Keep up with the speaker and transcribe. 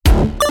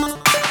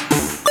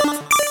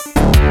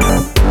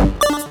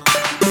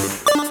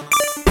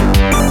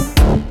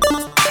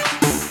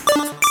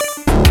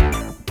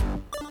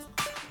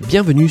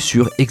bienvenue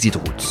sur Exit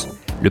Routes,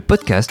 le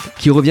podcast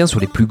qui revient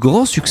sur les plus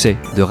grands succès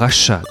de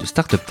rachat de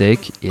start-up tech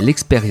et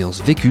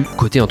l'expérience vécue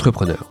côté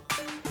entrepreneur.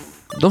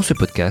 Dans ce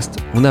podcast,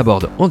 on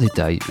aborde en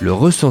détail le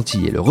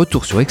ressenti et le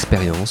retour sur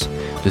expérience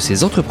de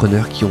ces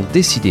entrepreneurs qui ont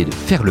décidé de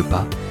faire le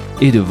pas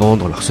et de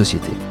vendre leur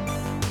société.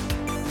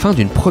 Fin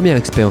d'une première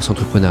expérience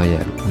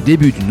entrepreneuriale ou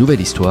début d'une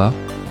nouvelle histoire,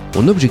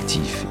 mon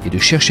objectif est de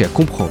chercher à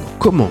comprendre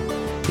comment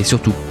et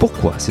surtout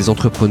pourquoi ces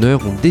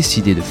entrepreneurs ont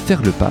décidé de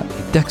faire le pas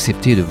et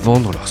d'accepter de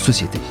vendre leur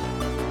société.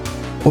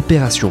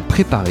 Opération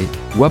préparée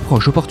ou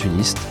approche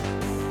opportuniste,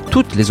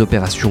 toutes les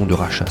opérations de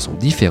rachat sont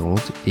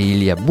différentes et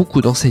il y a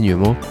beaucoup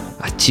d'enseignements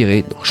à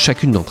tirer dans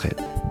chacune d'entre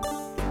elles.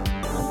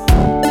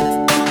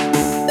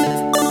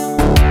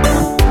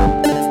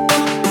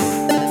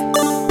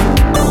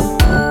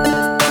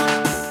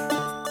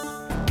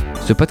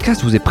 Ce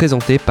podcast vous est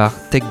présenté par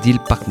TechDeal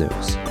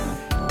Partners.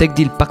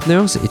 TechDeal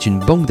Partners est une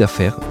banque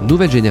d'affaires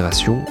nouvelle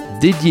génération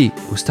dédiée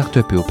aux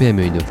startups et aux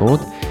PME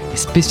innovantes et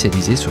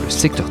spécialisée sur le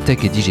secteur tech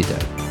et digital.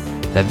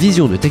 La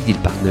vision de TechDeal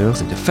Partners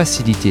est de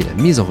faciliter la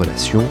mise en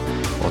relation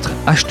entre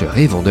acheteurs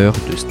et vendeurs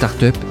de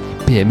startups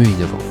et PME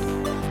innovantes.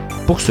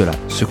 Pour cela,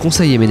 ce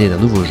conseil émené d'un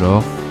nouveau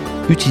genre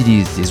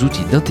utilise des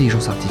outils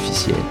d'intelligence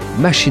artificielle,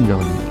 machine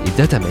learning et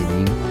data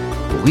mining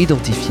pour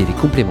identifier les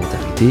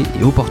complémentarités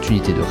et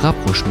opportunités de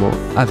rapprochement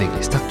avec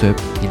les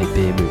startups et les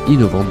PME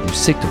innovantes du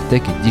secteur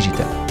tech et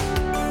digital.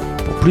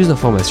 Pour plus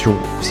d'informations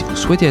ou si vous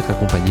souhaitez être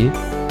accompagné,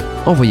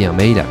 envoyez un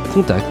mail à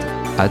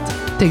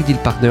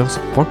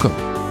contact@techdealpartners.com.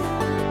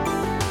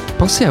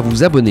 Pensez à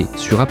vous abonner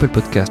sur Apple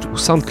Podcast ou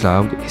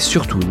SoundCloud et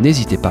surtout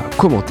n'hésitez pas à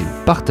commenter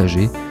ou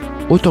partager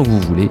autant que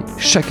vous voulez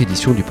chaque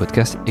édition du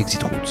podcast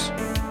Exit Routes.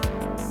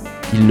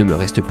 Il ne me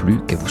reste plus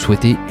qu'à vous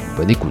souhaiter une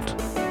bonne écoute.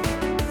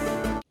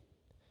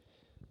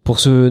 Pour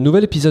ce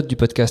nouvel épisode du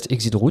podcast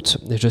Exit Routes,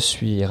 je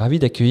suis ravi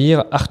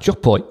d'accueillir Arthur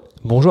Poré.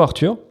 Bonjour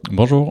Arthur.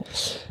 Bonjour.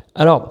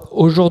 Alors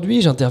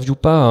aujourd'hui, j'interviewe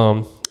pas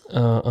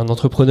un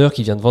entrepreneur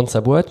qui vient de vendre sa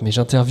boîte, mais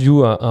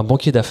j'interviewe un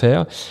banquier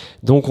d'affaires.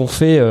 Donc on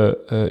fait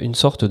une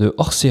sorte de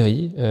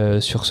hors-série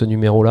sur ce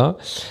numéro-là.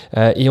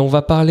 Et on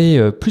va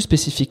parler plus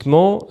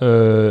spécifiquement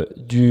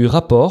du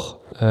rapport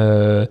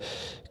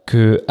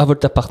que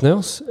Avolta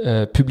Partners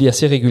publie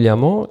assez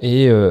régulièrement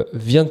et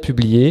vient de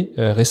publier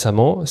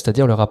récemment,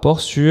 c'est-à-dire le rapport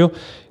sur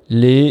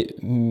les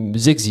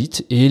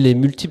exits et les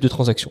multiples de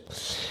transactions.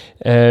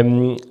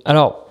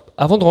 Alors,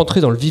 avant de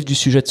rentrer dans le vif du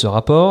sujet de ce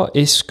rapport,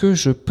 est-ce que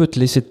je peux te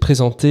laisser te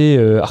présenter,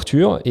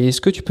 Arthur, et est-ce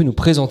que tu peux nous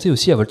présenter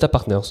aussi Avolta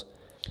Partners ?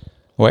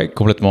 Ouais,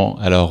 complètement.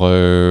 Alors,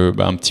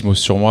 un petit mot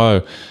sur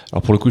moi.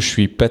 Alors pour le coup, je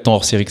suis pas tant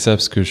hors série que ça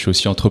parce que je suis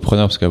aussi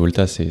entrepreneur, parce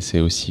qu'Avolta c'est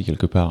aussi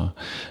quelque part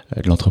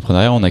de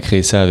l'entrepreneuriat. On a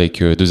créé ça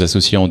avec deux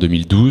associés en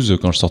 2012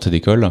 quand je sortais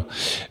d'école.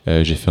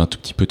 J'ai fait un tout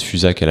petit peu de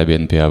FUSAC à la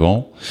BNP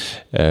avant.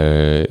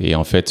 Et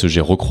en fait,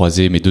 j'ai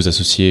recroisé mes deux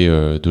associés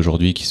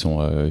d'aujourd'hui qui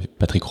sont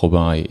Patrick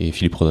Robin et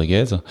Philippe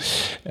Rodriguez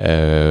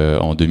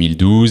en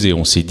 2012, et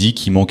on s'est dit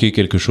qu'il manquait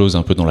quelque chose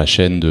un peu dans la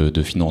chaîne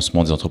de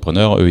financement des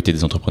entrepreneurs. Eux étaient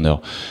des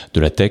entrepreneurs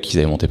de la tech, ils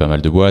avaient monté pas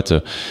mal de boîtes.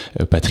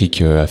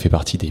 Patrick a fait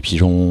partie des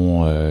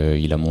Pigeons,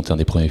 il a monté un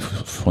des premiers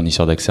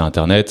fournisseurs d'accès à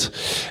Internet.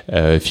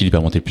 Philippe a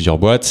monté plusieurs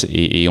boîtes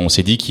et on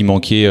s'est dit qu'il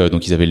manquait,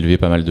 donc ils avaient levé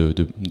pas mal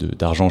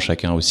d'argent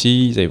chacun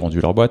aussi, ils avaient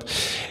vendu leur boîte,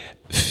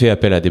 fait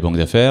appel à des banques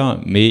d'affaires,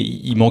 mais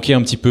il manquait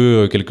un petit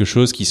peu quelque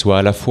chose qui soit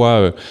à la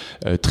fois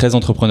très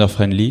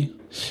entrepreneur-friendly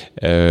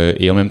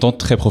et en même temps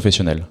très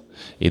professionnel.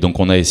 Et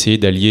donc on a essayé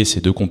d'allier ces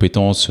deux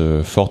compétences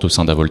fortes au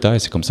sein d'Avolta, et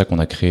c'est comme ça qu'on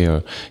a créé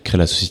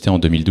la société en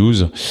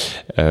 2012.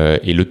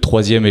 Et le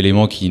troisième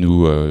élément qui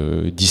nous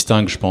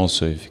distingue, je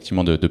pense,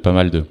 effectivement de pas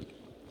mal de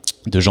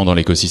gens dans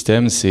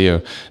l'écosystème, c'est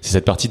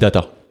cette partie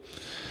data.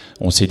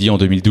 On s'est dit en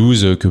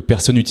 2012 que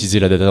personne n'utilisait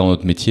la data dans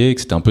notre métier et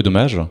que c'était un peu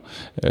dommage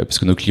parce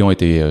que nos clients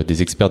étaient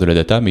des experts de la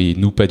data, mais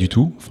nous pas du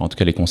tout. Enfin, en tout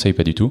cas, les conseils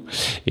pas du tout.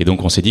 Et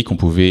donc, on s'est dit qu'on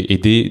pouvait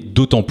aider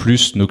d'autant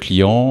plus nos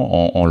clients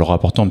en leur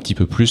apportant un petit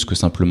peu plus que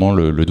simplement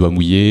le doigt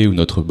mouillé ou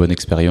notre bonne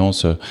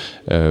expérience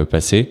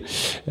passée.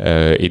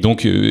 Et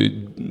donc,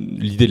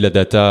 l'idée de la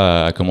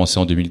data a commencé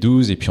en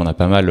 2012 et puis on a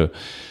pas mal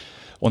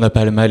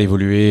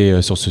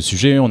évolué sur ce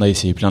sujet, on a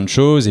essayé plein de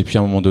choses et puis à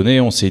un moment donné,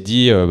 on s'est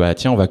dit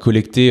tiens, on va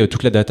collecter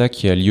toute la data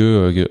qui a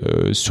lieu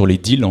sur les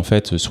deals en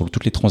fait, sur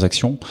toutes les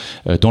transactions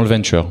dans le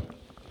venture.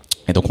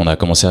 Et donc on a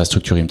commencé à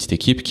structurer une petite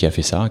équipe qui a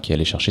fait ça, qui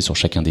allait chercher sur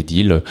chacun des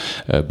deals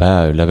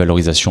la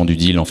valorisation du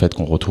deal en fait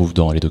qu'on retrouve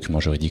dans les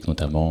documents juridiques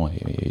notamment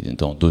et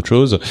dans d'autres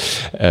choses,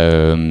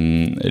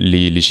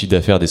 les chiffres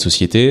d'affaires des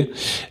sociétés,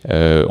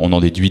 on en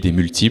déduit des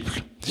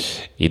multiples.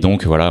 Et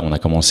donc voilà, on a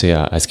commencé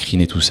à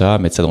screener tout ça, à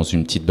mettre ça dans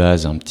une petite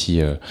base, une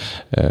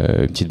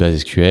petite base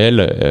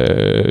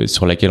SQL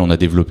sur laquelle on a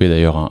développé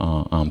d'ailleurs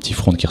un petit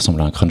front qui ressemble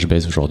à un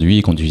Crunchbase aujourd'hui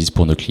et qu'on utilise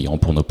pour nos clients,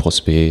 pour nos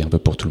prospects, un peu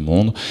pour tout le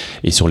monde,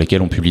 et sur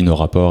lesquels on publie nos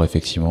rapports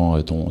effectivement,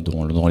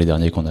 dont les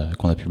derniers qu'on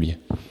a publiés.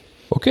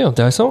 Ok,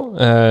 intéressant.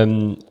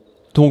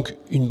 Donc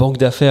une banque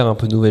d'affaires un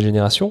peu nouvelle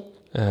génération,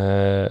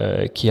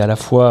 qui est à la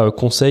fois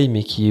conseil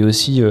mais qui est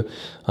aussi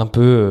un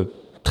peu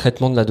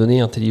traitement de la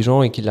donnée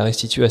intelligent et qu'il la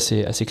restitue à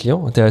ses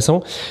clients.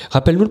 Intéressant.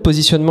 Rappelle-nous le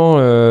positionnement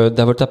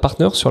d'Avolta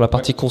Partners sur la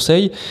partie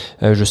conseil.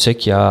 Je sais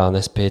qu'il y a un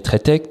aspect très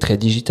tech, très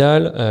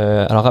digital.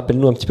 Alors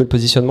rappelle-nous un petit peu le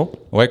positionnement.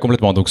 Ouais,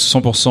 complètement. Donc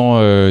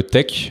 100%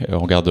 tech. On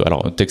regarde.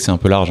 Alors tech c'est un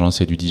peu large, hein,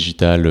 c'est du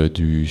digital,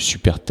 du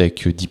super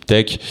tech, deep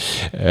tech.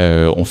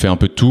 On fait un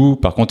peu de tout.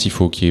 Par contre, il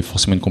faut qu'il y ait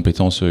forcément une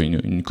compétence,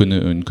 une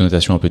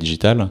connotation un peu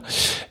digitale.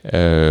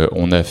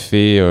 On a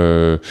fait.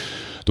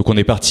 Donc on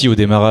est parti au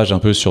démarrage un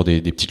peu sur des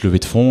petites levées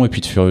de fonds et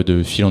puis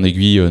de fil en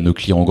aiguille nos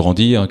clients ont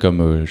grandi, hein,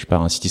 comme je sais pas,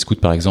 un Cityscoot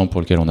par exemple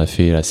pour lequel on a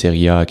fait la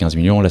série A à 15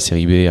 millions, la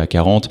série B à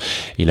 40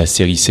 et la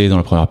série C dans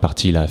la première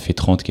partie là a fait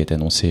 30 qui a été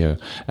annoncée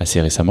assez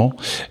récemment.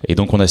 Et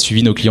donc on a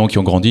suivi nos clients qui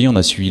ont grandi, on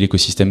a suivi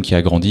l'écosystème qui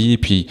a grandi et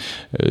puis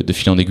de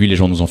fil en aiguille les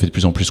gens nous ont fait de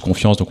plus en plus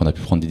confiance donc on a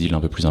pu prendre des deals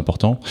un peu plus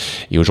importants.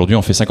 Et aujourd'hui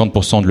on fait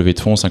 50% de levée de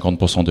fonds,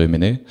 50% de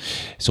M&A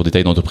sur des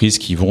tailles d'entreprises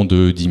qui vont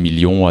de 10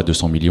 millions à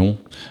 200 millions.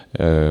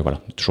 Voilà,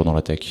 toujours dans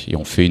la tech. Et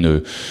on fait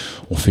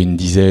une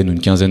dizaine ou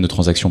une quinzaine de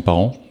transactions par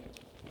an.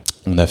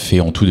 On a fait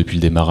en tout depuis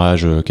le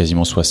démarrage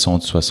quasiment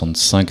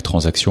 65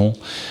 transactions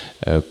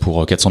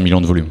pour 400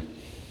 millions de volume.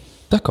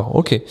 D'accord,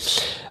 ok.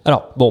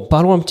 Alors, bon,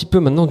 parlons un petit peu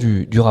maintenant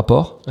du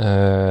rapport.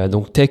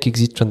 Donc, Tech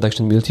Exit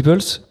Transaction Multiples,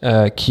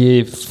 qui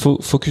est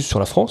focus sur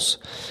la France.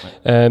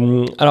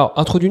 Alors,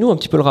 introduis-nous un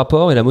petit peu le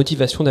rapport et la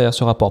motivation derrière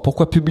ce rapport.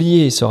 Pourquoi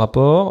publier ce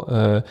rapport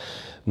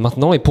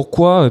maintenant et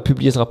pourquoi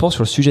publier ce rapport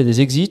sur le sujet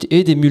des exits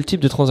et des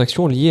multiples de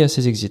transactions liées à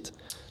ces exits?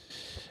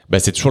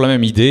 C'est toujours la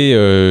même idée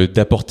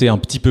d'apporter un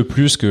petit peu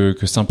plus que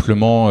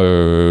simplement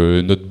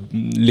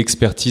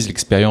l'expertise,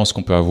 l'expérience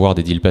qu'on peut avoir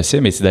des deals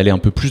passés, mais c'est d'aller un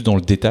peu plus dans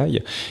le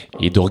détail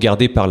et de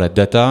regarder par la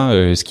data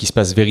ce qui se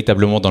passe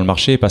véritablement dans le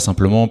marché, et pas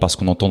simplement parce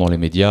qu'on entend dans les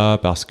médias,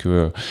 parce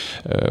que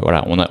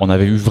voilà, on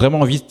avait eu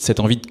vraiment cette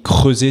envie de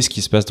creuser ce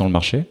qui se passe dans le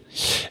marché.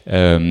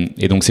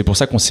 Et donc c'est pour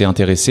ça qu'on s'est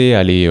intéressé à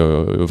aller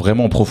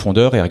vraiment en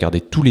profondeur et à regarder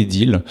tous les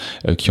deals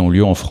qui ont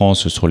lieu en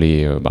France sur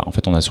les. En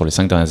fait, on a sur les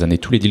 5 dernières années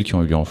tous les deals qui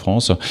ont eu lieu en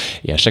France,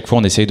 et à chaque fois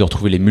on essaye de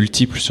retrouver les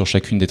multiples sur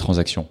chacune des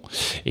transactions.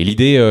 Et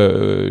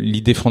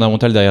l'idée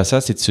fondamentale derrière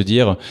ça, c'est de se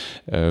dire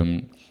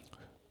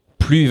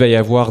plus il va y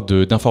avoir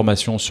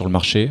d'informations sur le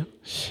marché,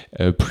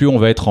 plus on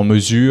va être en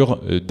mesure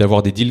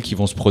d'avoir des deals qui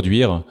vont se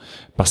produire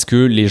parce que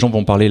les gens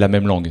vont parler la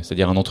même langue.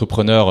 C'est-à-dire un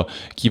entrepreneur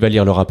qui va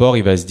lire le rapport,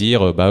 il va se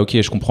dire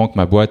ok, je comprends que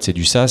ma boîte c'est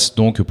du SaaS,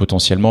 donc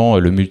potentiellement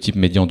le multiple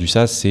médian du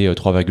SaaS c'est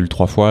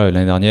 3,3 fois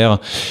l'année dernière,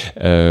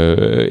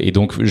 et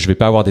donc je vais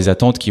pas avoir des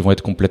attentes qui vont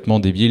être complètement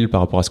débiles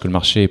par rapport à ce que le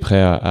marché est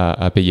prêt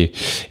à payer.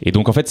 Et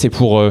donc en fait c'est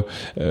pour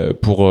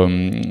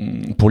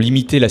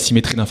limiter la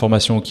symétrie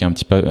d'information qui est un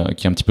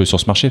petit peu sur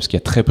ce marché, parce qu'il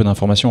y a très peu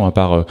d'informations à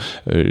part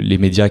les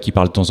médias qui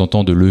parlent de temps en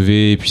temps de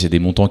levée, et puis c'est des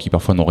montants qui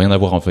parfois n'ont rien à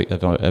voir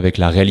avec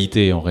la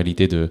réalité en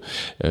réalité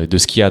de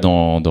ce qu'il y a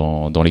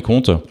dans les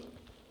comptes.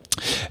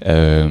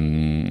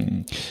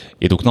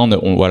 Et donc non,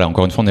 voilà,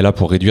 encore une fois, on est là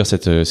pour réduire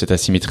cette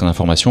asymétrie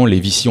d'information.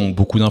 Les VC ont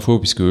beaucoup d'infos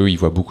puisque eux, ils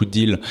voient beaucoup de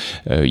deals,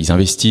 ils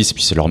investissent,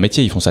 puis c'est leur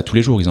métier, ils font ça tous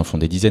les jours, ils en font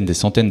des dizaines, des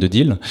centaines de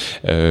deals.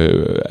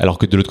 Alors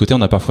que de l'autre côté,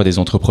 on a parfois des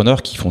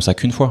entrepreneurs qui font ça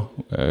qu'une fois,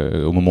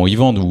 au moment où ils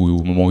vendent ou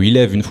au moment où ils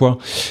lèvent une fois.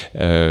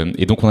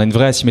 Et donc on a une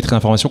vraie asymétrie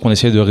d'information qu'on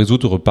essaie de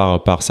résoudre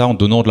par ça, en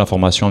donnant de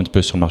l'information un petit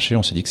peu sur le marché.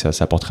 On s'est dit que ça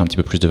apporterait un petit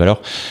peu plus de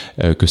valeur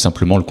que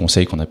simplement le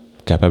conseil qu'on est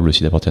capable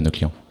aussi d'apporter à nos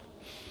clients.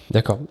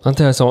 D'accord,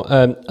 intéressant.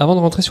 Avant de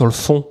rentrer sur le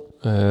fond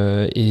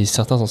et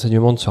certains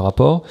enseignements de ce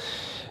rapport,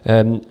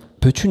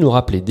 peux-tu nous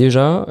rappeler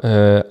déjà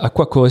à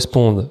quoi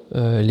correspondent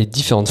les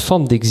différentes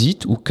formes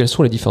d'exit ou quelles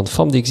sont les différentes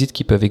formes d'exit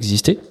qui peuvent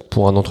exister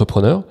pour un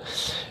entrepreneur?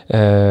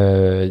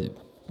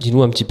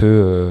 Dis-nous un petit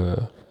peu...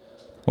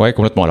 Ouais,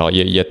 complètement. Alors,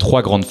 il y a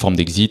 3 grandes formes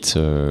d'exit,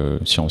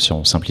 si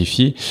on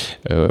simplifie.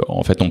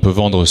 En fait, on peut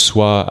vendre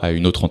soit à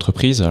une autre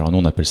entreprise. Alors, nous,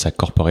 on appelle ça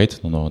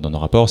corporate dans nos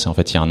rapports. C'est en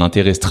fait, il y a un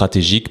intérêt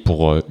stratégique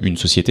pour une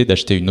société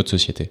d'acheter une autre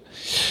société.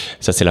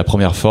 Ça, c'est la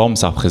première forme.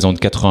 Ça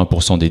représente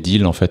 80% des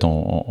deals, en fait,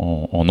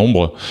 en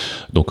nombre.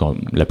 Donc,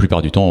 la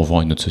plupart du temps, on vend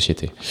à une autre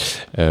société.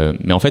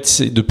 Mais en fait,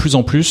 c'est de plus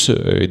en plus,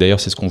 et d'ailleurs,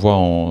 c'est ce qu'on voit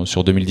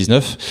sur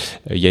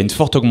 2019, il y a une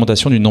forte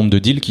augmentation du nombre de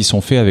deals qui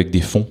sont faits avec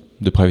des fonds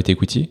de private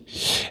equity,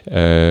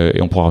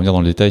 et on pourra revenir dans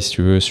le détail si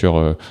tu veux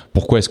sur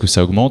pourquoi est-ce que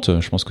ça augmente.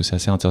 Je pense que c'est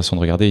assez intéressant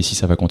de regarder et si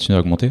ça va continuer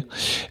à augmenter,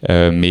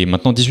 mais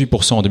maintenant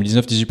 18%, en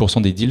 2019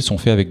 18% des deals sont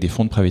faits avec des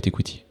fonds de private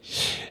equity.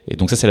 Et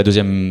donc ça, c'est la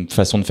deuxième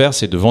façon de faire,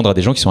 c'est de vendre à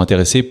des gens qui sont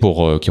intéressés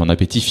qui ont un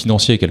appétit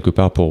financier quelque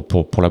part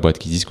pour la boîte,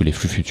 qui disent que les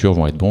flux futurs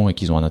vont être bons et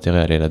qu'ils ont un intérêt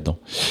à aller là-dedans.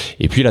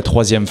 Et puis la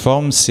troisième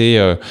forme, c'est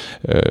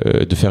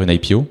de faire une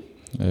IPO,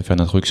 faire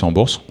une introduction en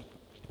bourse,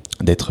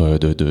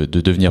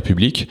 de devenir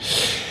public.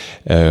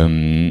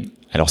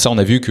 Alors ça, on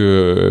a vu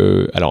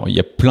que il y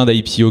a plein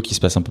d'IPO qui se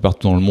passent un peu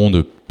partout dans le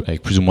monde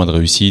avec plus ou moins de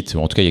réussite.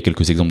 En tout cas, il y a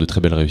quelques exemples de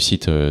très belles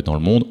réussites dans le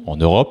monde, en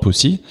Europe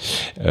aussi.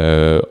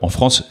 En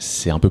France,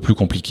 c'est un peu plus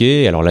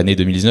compliqué. Alors l'année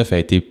 2019 a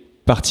été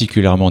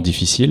particulièrement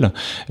difficile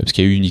parce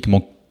qu'il y a eu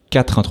uniquement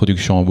 4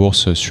 introductions en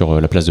bourse sur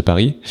la place de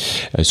Paris,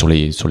 sur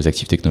les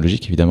actifs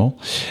technologiques évidemment,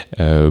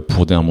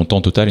 pour un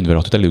montant total, une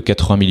valeur totale de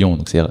 80 millions.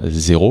 Donc c'est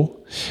 0.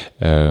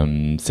 Ça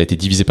a été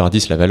divisé par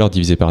 10, la valeur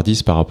divisée par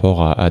 10 par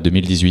rapport à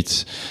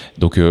 2018.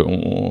 Donc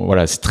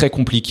voilà, c'est très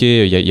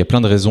compliqué. Il y a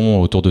plein de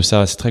raisons autour de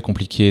ça. C'est très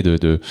compliqué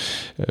de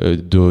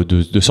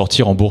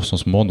sortir en bourse en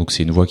ce moment. Donc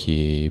c'est une voie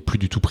qui est plus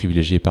du tout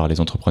privilégiée par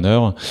les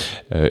entrepreneurs.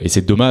 Et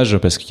c'est dommage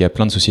parce qu'il y a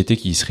plein de sociétés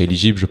qui y seraient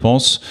éligibles, je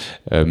pense.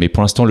 Mais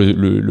pour l'instant,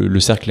 le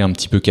cercle est un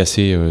petit peu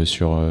cassé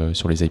sur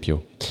les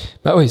IPO.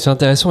 Bah oui, c'est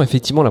intéressant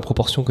effectivement la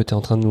proportion que tu es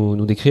en train de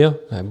nous décrire.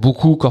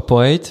 Beaucoup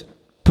corporate,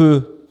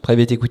 peu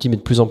private equity, mais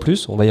de plus en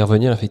plus, on va y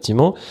revenir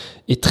effectivement,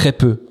 et très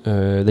peu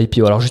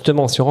d'IPO. Alors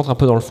justement, si on rentre un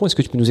peu dans le fond, est-ce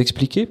que tu peux nous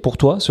expliquer, pour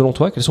toi, selon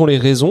toi, quelles sont les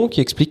raisons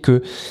qui expliquent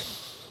que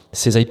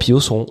ces IPO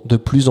sont de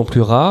plus en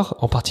plus rares,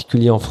 en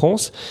particulier en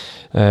France?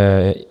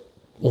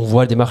 On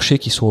voit des marchés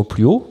qui sont au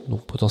plus haut,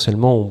 donc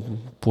potentiellement on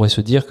pourrait se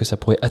dire que ça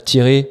pourrait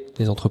attirer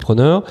des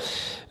entrepreneurs,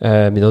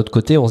 mais d'un autre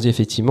côté on se dit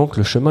effectivement que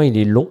le chemin il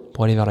est long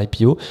pour aller vers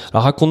l'IPO.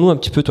 Alors raconte-nous un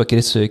petit peu toi, quel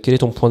est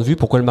ton point de vue,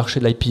 pourquoi le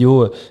marché de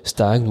l'IPO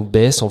stagne ou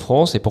baisse en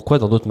France et pourquoi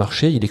dans d'autres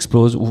marchés il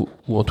explose ou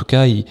en tout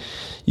cas il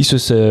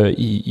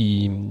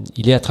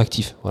est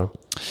attractif. Voilà.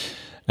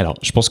 Alors,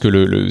 je pense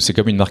que c'est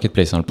comme une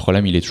marketplace. Le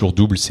problème, il est toujours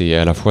double. C'est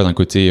à la fois d'un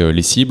côté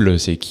les cibles,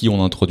 c'est qui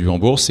on introduit en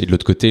bourse, et de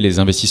l'autre côté les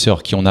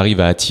investisseurs, qui on arrive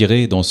à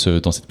attirer dans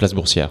cette place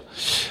boursière.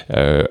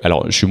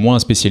 Alors, je suis moins un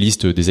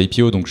spécialiste des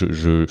IPO, donc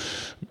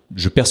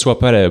je perçois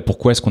pas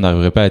pourquoi est-ce qu'on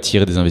n'arriverait pas à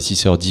attirer des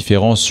investisseurs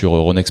différents sur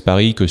Euronext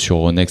Paris que sur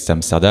Euronext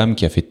Amsterdam,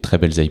 qui a fait de très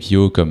belles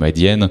IPO comme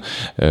Adyen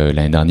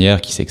l'année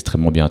dernière, qui s'est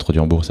extrêmement bien introduit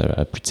en bourse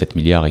à plus de 7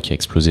 milliards et qui a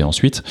explosé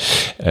ensuite.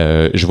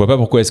 Je vois pas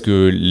pourquoi est-ce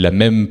que la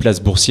même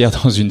place boursière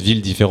dans une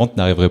ville différente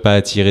n'arriverait pas à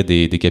attirer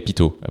des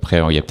capitaux. Après,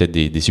 il y a peut-être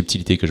des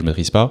subtilités que je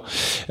maîtrise pas.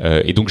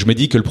 Et donc je me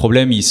dis que le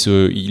problème,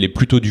 il est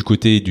plutôt du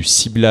côté du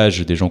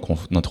ciblage des gens qu'on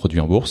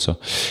introduit en bourse.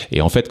 Et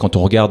en fait, quand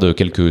on regarde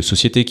quelques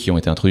sociétés qui ont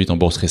été introduites en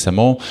bourse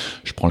récemment,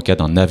 je prends le cas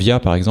d'un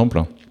Navia par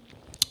exemple.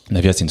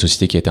 Navia, c'est une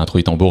société qui a été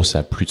introduite en bourse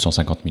à plus de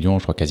 150 millions,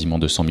 je crois quasiment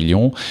 200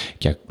 millions,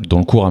 dont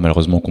le cours a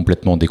malheureusement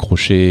complètement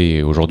décroché.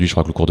 Et aujourd'hui, je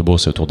crois que le cours de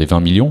bourse est autour des 20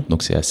 millions.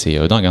 Donc c'est assez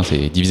dingue, hein.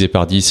 C'est divisé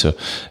par 10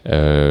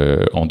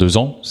 en 2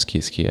 ans, ce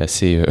qui est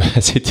assez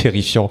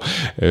terrifiant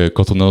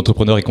quand on est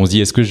entrepreneur et qu'on se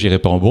dit est-ce que j'irai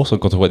pas en bourse.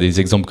 Quand on voit des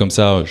exemples comme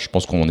ça, je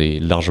pense qu'on est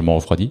largement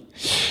refroidi.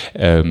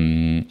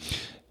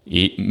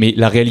 Mais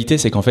la réalité,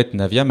 c'est qu'en fait,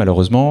 Navia,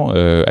 malheureusement,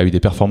 a eu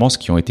des performances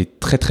qui ont été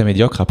très très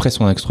médiocres après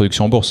son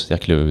introduction en bourse.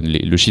 C'est-à-dire que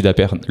le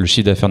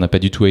chiffre d'affaires n'a pas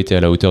du tout été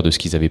à la hauteur de ce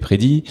qu'ils avaient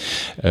prédit.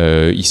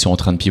 Ils sont en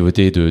train de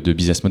pivoter de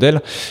business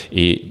model.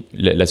 Et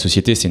la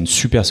société, c'est une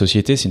super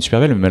société, c'est une super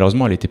belle, mais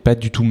malheureusement, elle n'était pas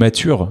du tout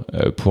mature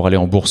pour aller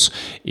en bourse.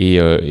 Et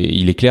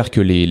il est clair que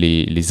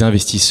les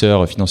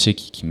investisseurs financiers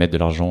qui mettent de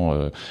l'argent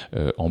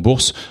en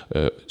bourse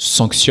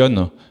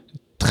sanctionnent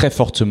très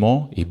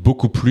fortement et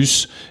beaucoup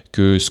plus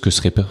que ce que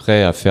seraient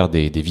prêts à faire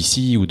des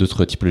VC ou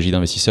d'autres typologies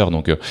d'investisseurs.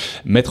 Donc,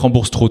 mettre en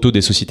bourse trop tôt des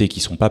sociétés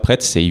qui sont pas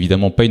prêtes, c'est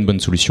évidemment pas une bonne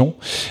solution.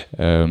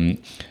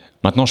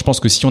 Maintenant, je pense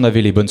que si on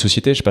avait les bonnes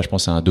sociétés, je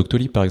pense à un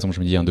Doctolib par exemple,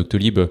 je me dis un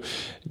Doctolib,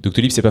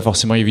 c'est pas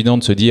forcément évident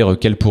de se dire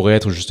quelle pourrait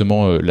être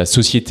justement la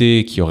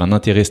société qui aurait un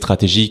intérêt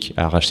stratégique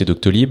à racheter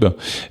Doctolib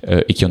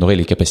et qui en aurait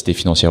les capacités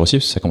financières aussi,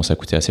 parce que ça commence à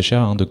coûter assez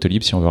cher, hein,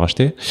 Doctolib, si on veut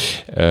racheter.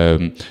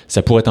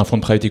 Ça pourrait être un fonds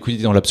de private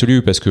equity dans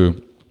l'absolu, parce que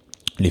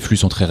les flux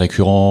sont très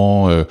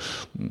récurrents,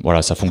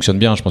 voilà, ça fonctionne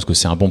bien, je pense que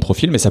c'est un bon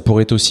profil, mais ça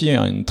pourrait être aussi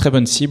une très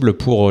bonne cible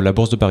pour la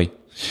Bourse de Paris.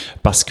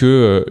 Parce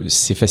que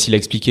c'est facile à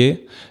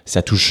expliquer,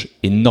 ça touche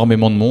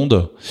énormément de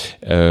monde,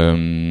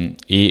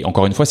 et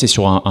encore une fois, c'est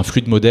sur un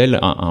flux de modèle,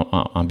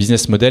 un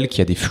business model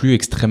qui a des flux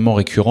extrêmement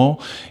récurrents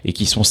et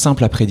qui sont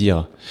simples à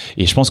prédire.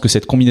 Et je pense que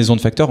cette combinaison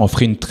de facteurs en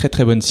ferait une très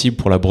très bonne cible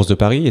pour la Bourse de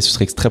Paris, et ce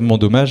serait extrêmement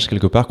dommage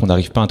quelque part qu'on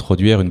n'arrive pas à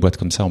introduire une boîte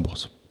comme ça en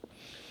bourse.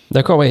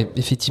 D'accord, ouais,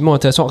 effectivement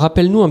intéressant.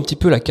 Rappelle-nous un petit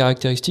peu la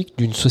caractéristique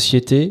d'une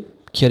société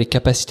qui a les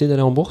capacités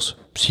d'aller en bourse.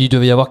 S'il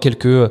devait y avoir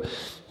quelques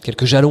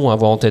jalons à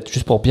avoir en tête,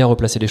 juste pour bien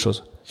replacer les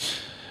choses.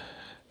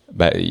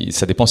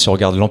 Ça dépend si on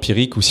regarde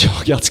l'empirique ou si on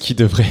regarde ce qui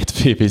devrait être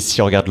fait. Mais si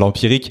on regarde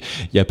l'empirique,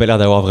 il n'y a pas l'air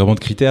d'avoir vraiment de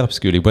critères,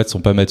 puisque les boîtes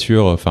sont pas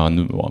matures, enfin,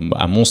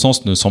 à mon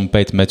sens, ne semblent pas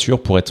être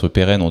matures pour être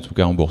pérennes, en tout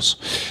cas en bourse.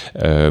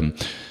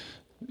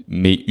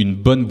 Mais une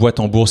bonne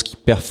boîte en bourse qui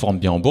performe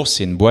bien en bourse,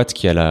 c'est une boîte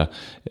qui a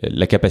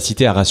la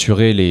capacité à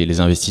rassurer les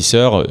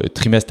investisseurs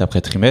trimestre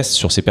après trimestre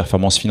sur ses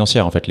performances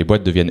financières. En fait, les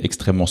boîtes deviennent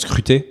extrêmement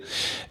scrutées,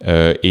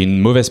 et une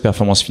mauvaise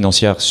performance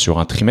financière sur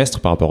un trimestre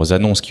par rapport aux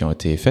annonces qui ont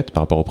été faites,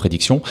 par rapport aux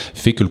prédictions,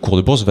 fait que le cours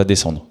de bourse va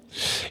descendre.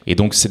 Et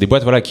donc, c'est des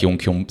boîtes qui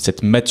ont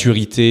cette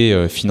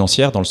maturité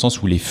financière, dans le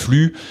sens où les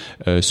flux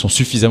sont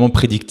suffisamment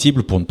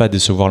prédictibles pour ne pas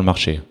décevoir le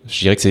marché. Je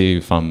dirais que je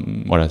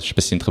sais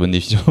pas si c'est une très bonne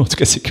définition. En tout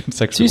cas, c'est comme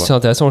ça que je le vois. C'est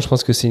intéressant. Je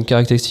pense que c'est une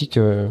caractéristique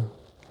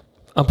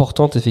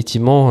importante,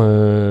 effectivement,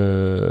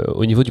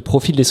 au niveau du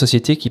profil des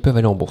sociétés qui peuvent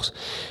aller en bourse.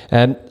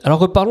 Alors,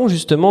 reparlons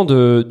justement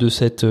de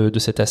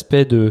cet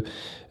aspect de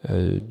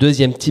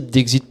deuxième type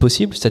d'exit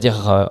possible, c'est-à-dire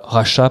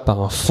rachat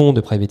par un fonds de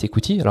private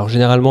equity. Alors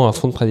généralement un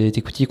fonds de private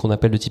equity qu'on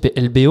appelle de type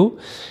LBO.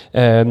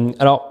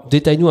 Alors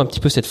détaille-nous un petit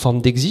peu cette forme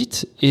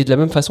d'exit, et de la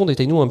même façon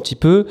détaille-nous un petit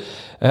peu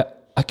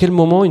à quel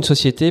moment une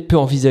société peut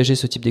envisager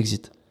ce type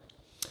d'exit.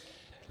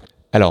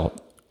 Alors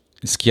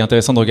ce qui est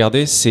intéressant de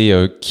regarder, c'est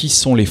qui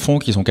sont les fonds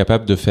qui sont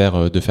capables de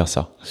faire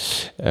ça.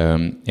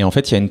 Et en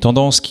fait, il y a une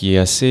tendance qui est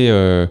assez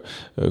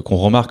qu'on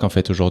remarque en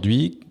fait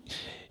aujourd'hui.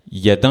 Il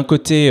y a d'un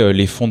côté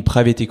les fonds de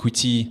private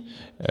equity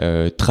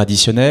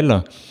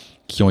traditionnels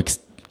qui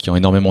ont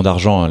énormément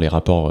d'argent. Les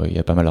rapports, il y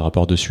a pas mal de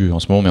rapports dessus en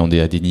ce moment, mais on est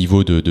à des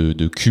niveaux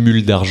de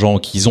cumul d'argent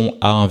qu'ils ont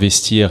à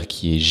investir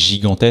qui est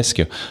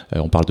gigantesque.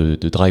 On parle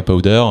de dry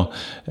powder.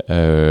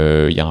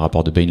 Il y a un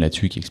rapport de Bain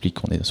là-dessus qui explique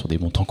qu'on est sur des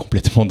montants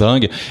complètement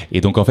dingues.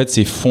 Et donc en fait,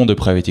 ces fonds de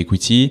private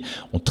equity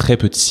ont très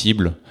peu de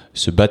cibles,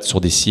 se battent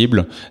sur des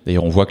cibles.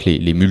 D'ailleurs, on voit que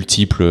les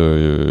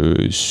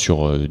multiples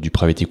sur du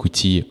private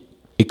equity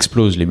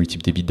explosent, les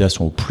multiples d'EBITDA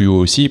sont au plus haut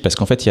aussi, parce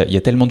qu'en fait, il y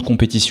a tellement de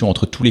compétition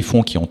entre tous les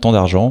fonds qui ont tant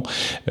d'argent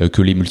que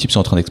les multiples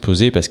sont en train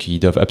d'exploser parce qu'ils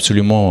doivent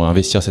absolument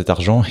investir cet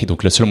argent. Et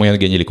donc, le seul moyen de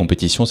gagner les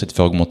compétitions, c'est de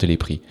faire augmenter les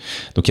prix.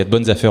 Donc, il y a de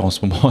bonnes affaires en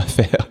ce moment à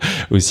faire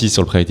aussi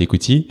sur le private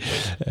equity.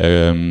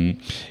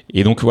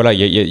 Et donc, voilà, il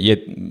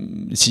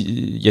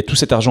y a tout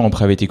cet argent en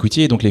private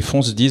equity, et donc les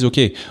fonds se disent, OK,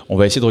 on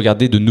va essayer de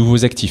regarder de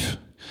nouveaux actifs.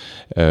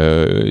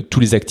 Tous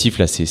les actifs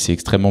là c'est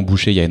extrêmement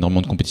bouché, il y a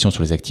énormément de compétition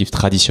sur les actifs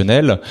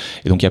traditionnels,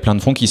 et donc il y a plein de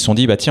fonds qui se sont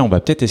dit tiens, on va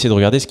peut-être essayer de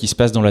regarder ce qui se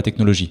passe dans la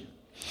technologie.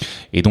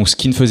 Et donc ce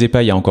qui ne faisait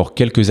pas il y a encore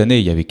quelques années,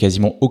 il y avait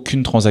quasiment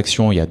aucune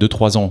transaction. Il y a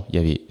 2-3 ans, il y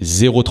avait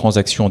 0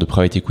 transaction de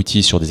private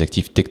equity sur des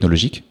actifs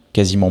technologiques,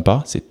 quasiment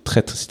pas,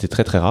 c'était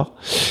très très rare.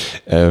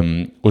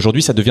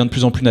 Aujourd'hui ça devient de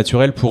plus en plus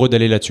naturel pour eux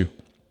d'aller là-dessus.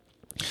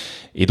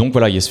 Et donc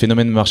voilà, il y a ce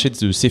phénomène de marché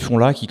de ces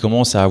fonds-là qui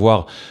commencent à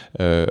avoir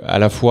à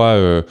la fois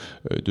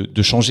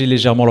de changer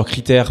légèrement leurs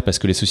critères, parce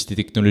que les sociétés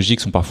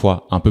technologiques sont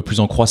parfois un peu plus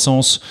en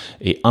croissance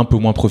et un peu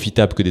moins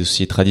profitables que des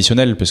sociétés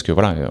traditionnelles, parce que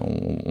voilà,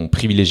 on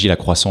privilégie la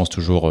croissance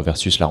toujours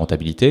versus la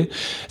rentabilité.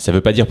 Ça ne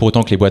veut pas dire pour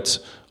autant que les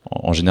boîtes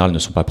en général ne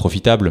sont pas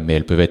profitables, mais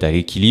elles peuvent être à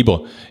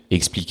l'équilibre, et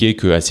expliquer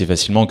que assez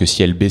facilement que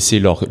si elles baissaient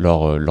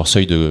leur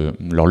seuil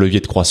leur levier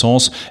de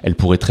croissance, elles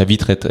pourraient très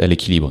vite être à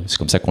l'équilibre. C'est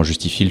comme ça qu'on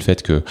justifie le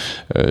fait que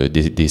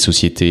des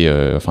sociétés,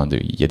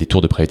 il y a des tours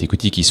de private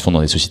equity qui se font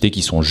dans des sociétés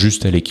qui sont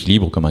juste à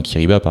l'équilibre, comme un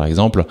Kiriba par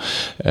exemple,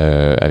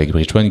 avec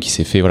Bridge1 qui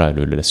s'est fait, voilà,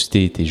 la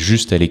société était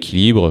juste à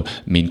l'équilibre,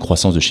 mais une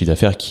croissance de chiffre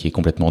d'affaires qui est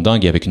complètement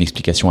dingue, et avec une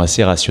explication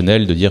assez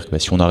rationnelle de dire que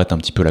si on arrête un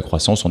petit peu la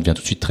croissance, on devient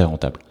tout de suite très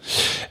rentable.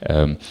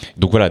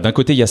 Donc voilà, d'un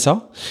côté il y a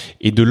ça,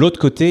 et de l'autre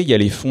côté il y a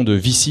les fonds de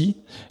VC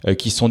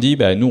qui se sont dit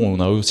nous on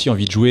a aussi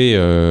envie de jouer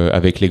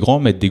avec les grands,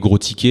 mettre des gros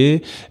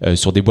tickets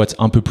sur des boîtes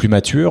un peu plus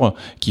matures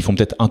qui font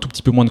peut-être un tout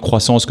petit peu moins de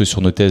croissance que sur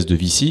nos thèses de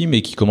VC,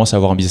 mais qui commencent à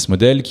avoir un business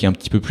model qui est un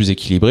petit peu plus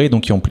équilibré,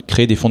 donc qui ont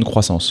créé des fonds de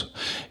croissance.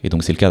 Et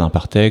donc c'est le cas d'un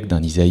Partech,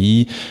 d'un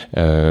Isaïe,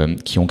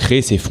 qui ont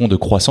créé ces fonds de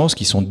croissance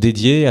qui sont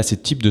dédiés à ce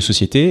type de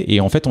société.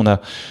 Et en fait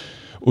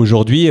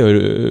aujourd'hui,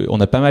 on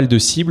a pas mal de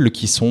cibles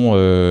qui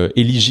sont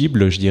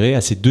éligibles, je dirais,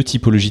 à ces deux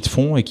typologies de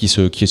fonds, et qui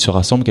se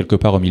rassemblent quelque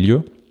part au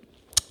milieu.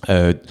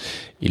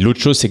 Et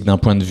l'autre chose, c'est que d'un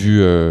point de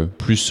vue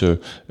plus,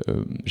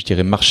 je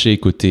dirais, marché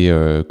côté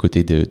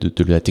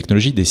de la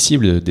technologie, des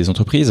cibles, des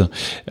entreprises,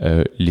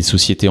 les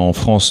sociétés en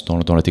France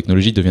dans la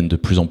technologie deviennent de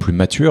plus en plus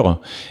matures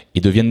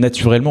et deviennent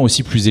naturellement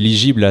aussi plus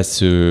éligibles à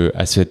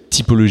cette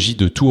typologie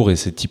de tour et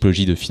cette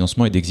typologie de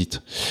financement et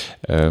d'exit.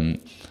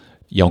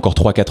 Il y a encore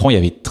 3-4 ans, il y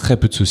avait très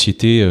peu de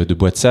sociétés de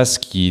boîtes SaaS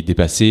qui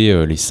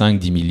dépassaient les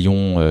 5-10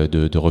 millions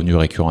de revenus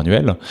récurrents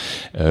annuels.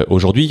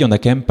 Aujourd'hui, il y en a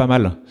quand même pas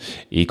mal.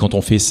 Et quand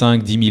on fait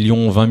 5-10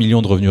 millions, 20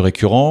 millions de revenus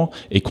récurrents,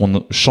 et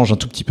qu'on change un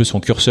tout petit peu son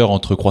curseur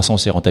entre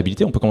croissance et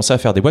rentabilité, on peut commencer à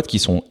faire des boîtes qui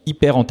sont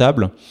hyper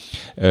rentables,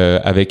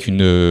 avec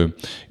une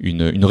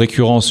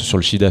récurrence sur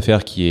le chiffre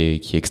d'affaires qui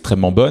est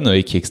extrêmement bonne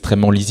et qui est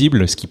extrêmement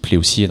lisible, ce qui plaît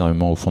aussi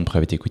énormément aux fonds de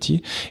private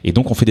equity. Et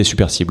donc, on fait des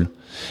super cibles.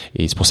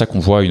 Et c'est pour ça qu'on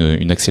voit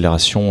une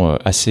accélération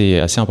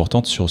assez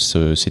importante sur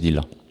ces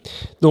deals-là.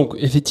 Donc,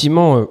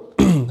 effectivement,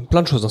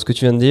 plein de choses dans ce que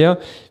tu viens de dire.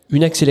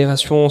 Une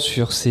accélération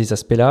sur ces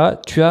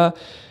aspects-là. Tu as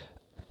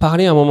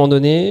parlé à un moment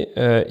donné,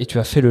 et tu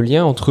as fait le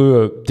lien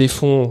entre des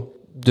fonds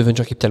de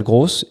venture capital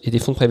grosses et des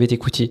fonds de private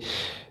equity.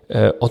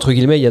 Entre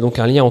guillemets, il y a donc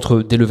un lien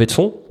entre des levées de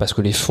fonds, parce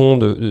que les fonds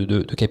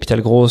de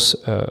capital grosse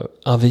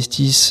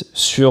investissent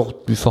sur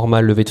du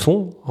format levée de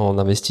fonds, en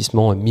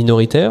investissement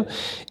minoritaire,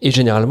 et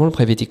généralement le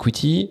private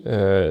equity,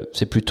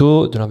 c'est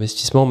plutôt de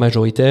l'investissement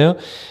majoritaire,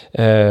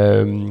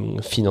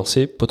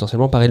 financé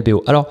potentiellement par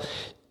LBO. Alors,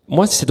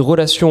 moi, c'est cette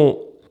relation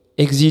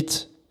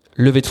exit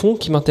levée de fonds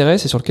qui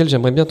m'intéresse et sur lequel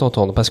j'aimerais bien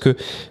t'entendre, parce que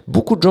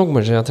beaucoup de gens que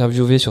moi j'ai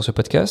interviewés sur ce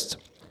podcast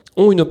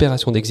ont une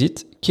opération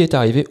d'exit qui est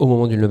arrivée au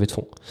moment d'une levée de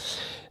fonds.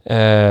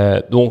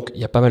 Donc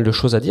il y a pas mal de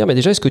choses à dire, mais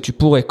déjà est-ce que tu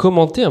pourrais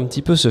commenter un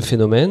petit peu ce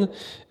phénomène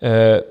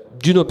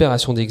d'une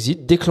opération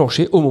d'exit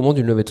déclenchée au moment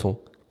d'une levée de fonds?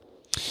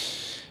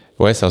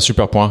 Ouais, c'est un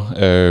super point.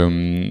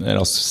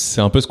 Alors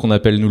c'est un peu ce qu'on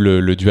appelle nous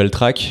le dual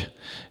track.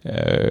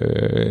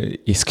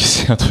 Est-ce que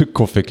c'est un truc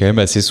qu'on fait quand même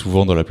assez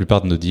souvent dans la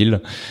plupart de nos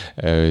deals,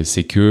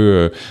 c'est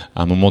que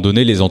à un moment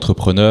donné les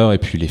entrepreneurs et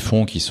puis les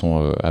fonds qui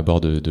sont à bord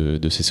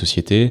de ces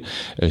sociétés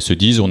se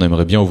disent on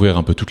aimerait bien ouvrir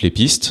un peu toutes les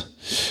pistes.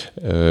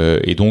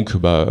 Et donc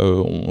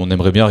on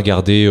aimerait bien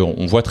regarder,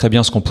 on voit très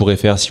bien ce qu'on pourrait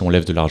faire si on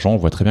lève de l'argent, on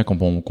voit très bien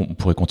qu'on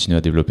pourrait continuer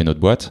à développer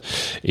notre boîte,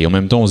 et en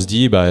même temps on se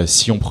dit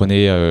si on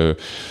prenait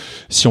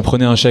Si on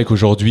prenait un chèque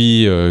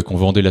aujourd'hui, qu'on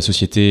vendait la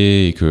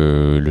société et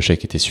que le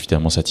chèque était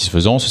suffisamment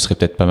satisfaisant, ce serait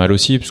peut-être pas mal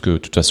aussi, parce que de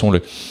toute façon,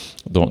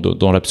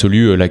 dans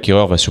l'absolu,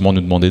 l'acquéreur va sûrement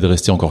nous demander de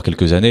rester encore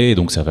quelques années, et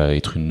donc ça va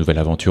être une nouvelle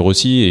aventure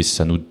aussi, et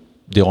ça nous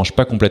dérange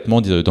pas complètement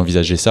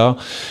d'envisager ça,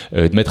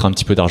 de mettre un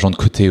petit peu d'argent de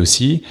côté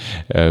aussi,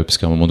 parce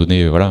qu'à un moment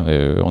donné,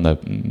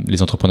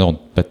 les entrepreneurs n'ont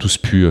pas tous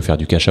pu faire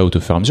du cash out au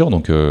fur et à mesure,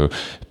 donc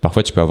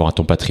parfois tu peux avoir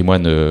ton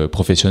patrimoine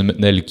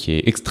professionnel qui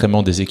est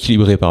extrêmement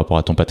déséquilibré par rapport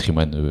à ton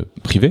patrimoine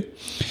privé,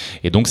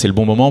 et donc c'est le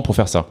bon moment pour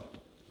faire ça.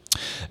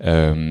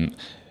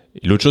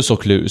 L'autre chose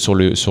sur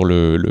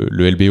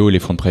le LBO et les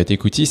fonds de private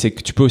equity, c'est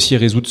que tu peux aussi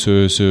résoudre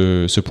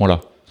ce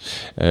point-là.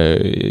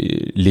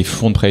 Les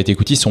fonds de private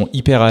equity sont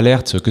hyper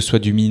alertes, que ce soit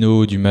du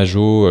Mino, du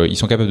Majo, ils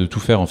sont capables de tout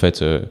faire en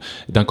fait.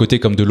 D'un côté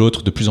comme de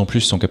l'autre, de plus en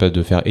plus, ils sont capables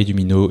de faire et du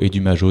Mino et du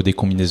Majo, des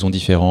combinaisons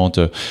différentes.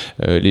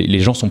 Les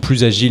gens sont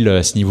plus agiles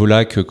à ce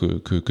niveau-là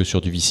que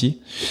sur du VC.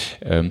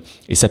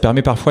 Et ça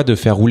permet parfois de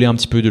faire rouler un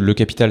petit peu le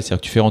capital,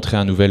 c'est-à-dire que tu fais rentrer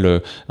un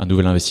nouvel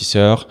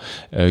investisseur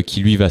qui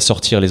lui va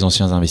sortir les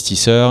anciens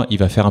investisseurs, il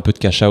va faire un peu de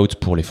cash out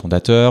pour les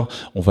fondateurs,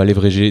 on va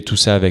leverager tout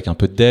ça avec un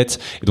peu de dette.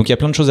 Et donc il y a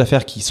plein de choses à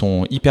faire qui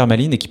sont hyper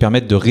malines et qui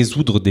permettent de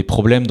résoudre des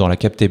problèmes dans la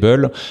cap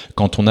table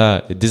quand on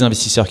a des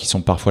investisseurs qui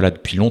sont parfois là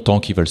depuis longtemps,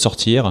 qui veulent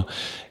sortir,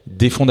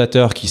 des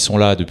fondateurs qui sont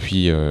là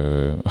depuis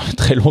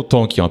très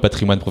longtemps, qui ont un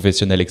patrimoine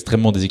professionnel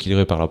extrêmement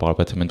déséquilibré par rapport au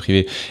patrimoine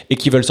privé et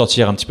qui veulent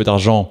sortir un petit peu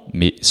d'argent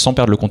mais sans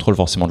perdre le contrôle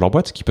forcément de leur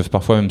boîte, qui peuvent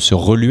parfois même se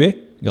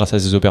reluer grâce à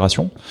ces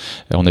opérations.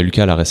 On a eu le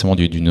cas là récemment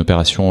d'une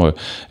opération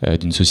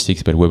d'une société qui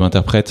s'appelle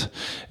WebInterpret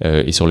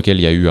et sur lequel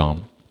il y a eu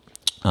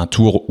un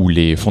tour où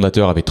les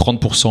fondateurs avaient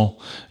 30%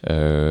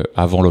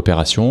 avant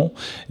l'opération,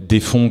 des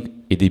fonds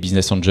et des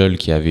business angels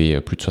qui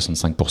avaient plus de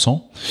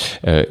 65%.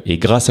 Et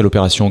grâce à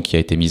l'opération qui a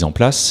été mise en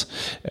place,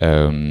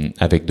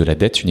 avec de la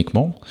dette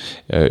uniquement,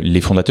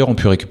 les fondateurs ont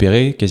pu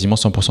récupérer quasiment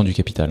 100% du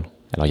capital.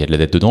 Alors il y a de la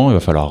dette dedans, il va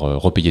falloir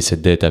repayer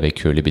cette dette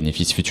avec les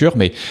bénéfices futurs,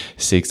 mais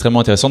c'est extrêmement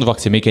intéressant de voir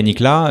que ces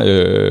mécaniques-là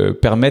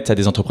permettent à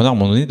des entrepreneurs à un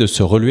moment donné de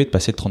se relever, de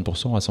passer de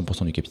 30% à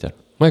 100% du capital.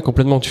 Ouais,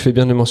 complètement, tu fais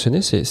bien de le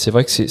mentionner, c'est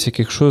vrai que c'est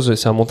quelque chose,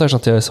 c'est un montage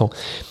intéressant.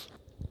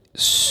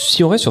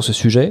 Si on reste sur ce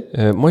sujet,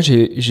 moi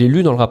j'ai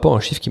lu dans le rapport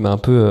un chiffre qui m'a un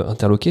peu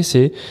interloqué,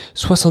 c'est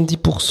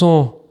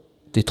 70%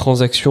 des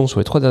transactions sur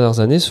les 3 dernières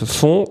années se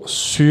font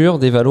sur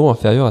des valos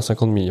inférieurs à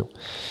 50 millions.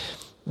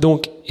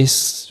 Donc,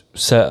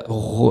 ça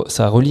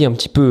relie un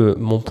petit peu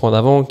mon point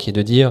d'avant qui est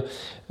de dire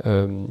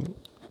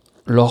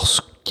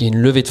lorsqu'il y a une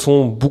levée de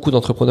fonds, beaucoup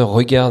d'entrepreneurs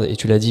regardent, et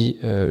tu l'as dit,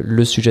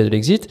 le sujet de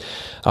l'exit.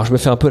 Alors je me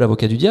fais un peu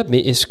l'avocat du diable, mais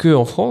est-ce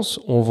qu'en France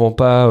on vend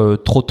pas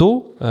trop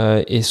tôt,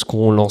 est-ce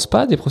qu'on lance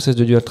pas des process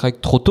de dual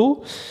track trop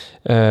tôt,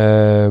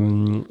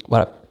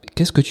 voilà.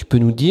 Qu'est-ce que tu peux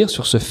nous dire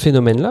sur ce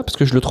phénomène-là, parce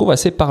que je le trouve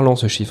assez parlant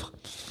ce chiffre.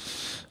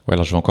 Ouais,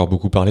 alors je vais encore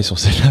beaucoup parler sur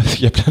celle-là parce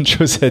qu'il y a plein de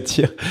choses à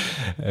dire.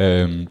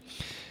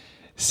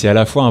 C'est à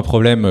la fois un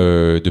problème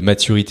de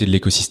maturité de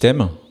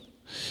l'écosystème,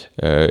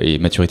 et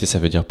maturité ça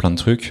veut dire plein de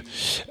trucs,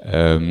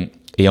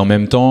 et en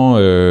même temps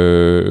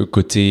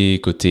côté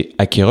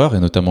acquéreur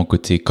et notamment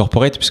côté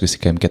corporate, puisque c'est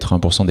quand même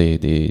 80%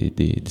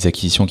 des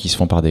acquisitions qui se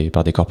font par des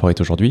corporates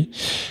aujourd'hui,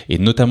 et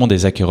notamment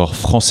des acquéreurs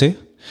français.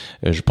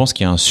 Je pense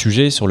qu'il y a un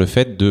sujet sur le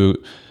fait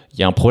il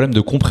y a un problème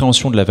de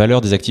compréhension de la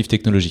valeur des actifs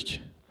technologiques.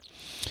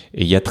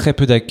 Et il y a très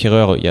peu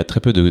d'acquéreurs, il y a très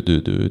peu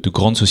de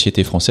grandes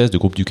sociétés françaises, de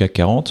groupes du CAC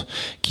 40,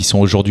 qui sont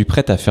aujourd'hui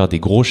prêtes à faire des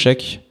gros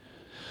chèques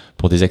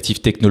pour des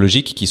actifs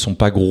technologiques qui sont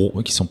pas gros,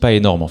 qui sont pas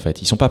énormes en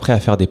fait. Ils sont pas prêts à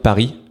faire des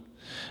paris.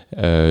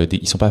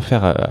 Ils sont pas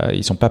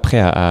prêts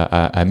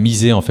à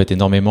miser en fait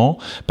énormément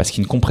parce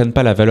qu'ils ne comprennent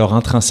pas la valeur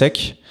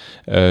intrinsèque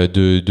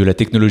de la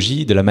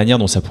technologie, de la manière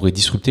dont ça pourrait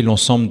disrupter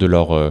l'ensemble de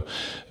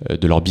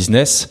leur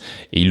business,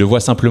 et ils le voient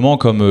simplement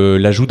comme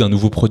l'ajout d'un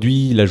nouveau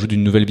produit, l'ajout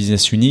d'une nouvelle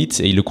business unit,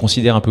 et ils le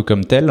considèrent un peu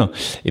comme tel,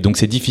 et donc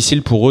c'est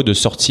difficile pour eux de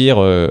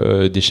sortir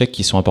des chèques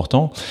qui sont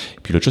importants.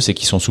 Et puis l'autre chose, c'est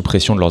qu'ils sont sous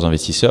pression de leurs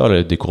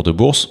investisseurs, des cours de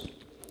bourse.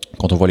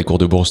 Quand on voit les cours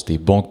de bourse des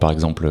banques, par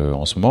exemple,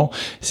 en ce moment,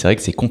 c'est vrai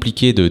que c'est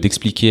compliqué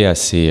d'expliquer à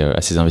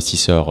ces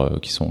investisseurs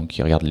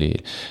qui regardent les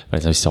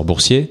investisseurs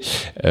boursiers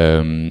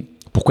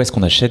pourquoi est-ce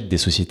qu'on achète des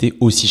sociétés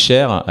aussi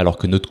chères alors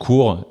que notre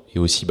cours est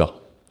aussi bas.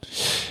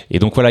 Et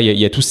donc voilà, il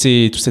y a toute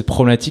cette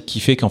problématique qui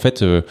fait qu'en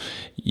fait,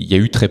 il y a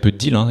eu très peu de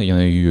deals. Il y en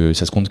a eu,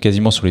 ça se compte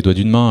quasiment sur les doigts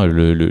d'une main.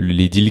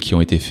 Les deals qui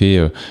ont été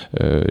faits,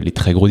 les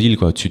très gros deals,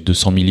 au-dessus de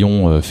 200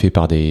 millions faits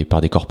par des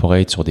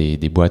corporates sur des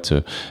boîtes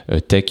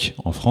tech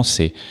en France,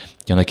 il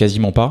y en a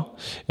quasiment pas,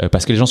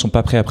 parce que les gens sont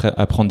pas prêts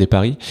à prendre des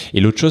paris. Et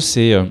l'autre chose,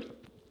 c'est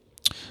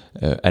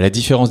à la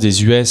différence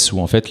des US où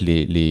en fait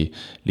les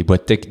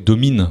boîtes tech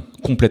dominent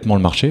complètement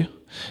le marché.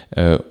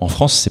 En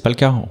France, c'est pas le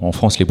cas. En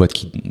France,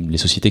 les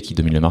sociétés qui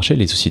dominent le marché,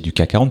 les sociétés du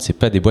CAC 40, c'est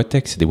pas des boîtes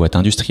tech, c'est des boîtes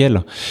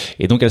industrielles.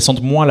 Et donc elles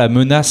sentent moins la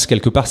menace,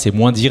 quelque part, c'est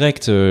moins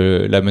direct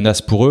la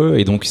menace pour eux,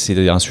 et donc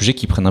c'est un sujet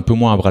qui prennent un peu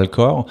moins à bras le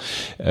corps.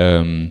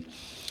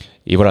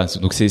 Et voilà,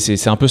 donc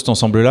c'est un peu cet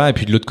ensemble-là. Et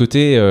puis de l'autre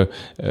côté,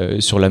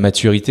 sur la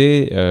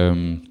maturité,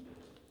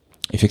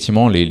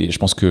 effectivement, je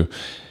pense que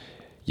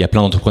il y a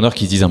plein d'entrepreneurs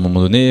qui se disent à un moment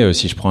donné,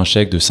 si je prends un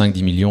chèque de 5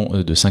 millions,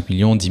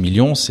 10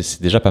 millions,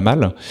 c'est déjà pas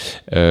mal.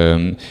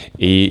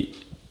 Et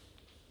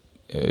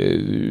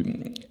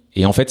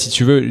Et en fait, si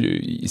tu veux,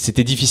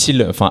 c'était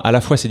difficile. Enfin, à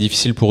la fois, c'est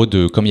difficile pour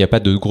eux comme il n'y a pas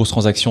de grosses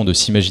transactions, de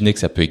s'imaginer que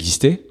ça peut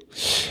exister.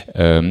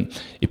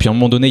 Et puis à un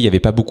moment donné, il n'y avait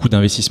pas beaucoup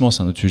d'investissements,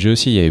 c'est un autre sujet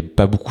aussi. Il n'y avait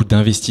pas beaucoup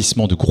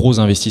d'investissements, de gros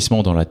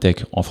investissements dans la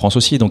tech en France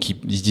aussi. Donc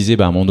ils se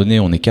disaient, à un moment donné,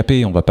 on est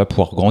capé, on va pas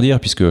pouvoir grandir,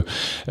 puisque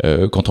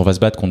quand on va se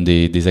battre contre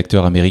des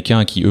acteurs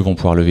américains qui eux vont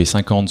pouvoir lever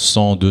 50,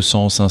 100,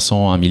 200,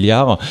 500, 1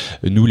 milliard,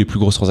 nous les plus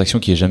grosses transactions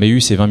qu'il y ait jamais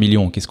eu, c'est 20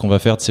 millions. Qu'est-ce qu'on va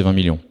faire de ces 20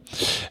 millions?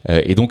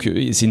 Et donc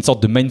c'est une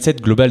sorte de mindset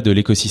global de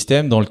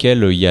l'écosystème dans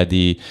lequel il y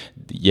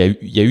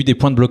a eu des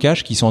points de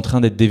blocage qui sont en train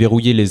d'être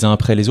déverrouillés les uns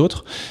après les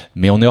autres,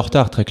 mais on est en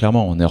retard, très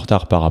clairement. On est en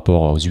retard par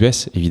rapport aux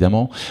US,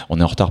 évidemment. On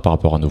est en retard par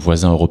rapport à nos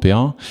voisins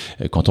européens.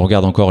 Quand on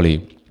regarde encore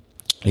les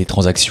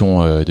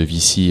transactions de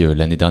VC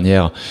l'année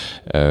dernière,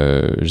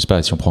 je sais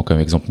pas si on prend comme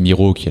exemple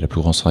Miro, qui est la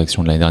plus grande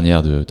transaction de l'année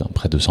dernière de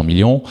près de 200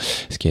 millions,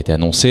 ce qui a été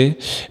annoncé,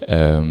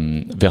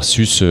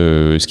 versus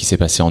ce qui s'est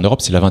passé en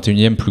Europe, c'est la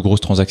 21e plus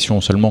grosse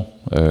transaction seulement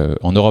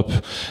en Europe.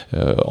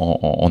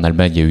 En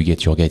Allemagne, il y a eu Get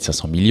Your Guide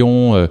 500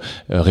 millions,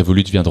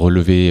 Revolut vient de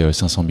relever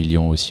 500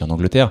 millions aussi en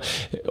Angleterre.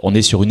 On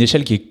est sur une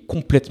échelle qui est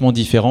complètement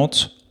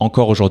différente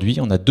encore aujourd'hui.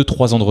 On a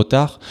 2-3 ans de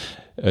retard.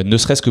 Ne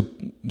serait-ce que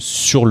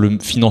sur le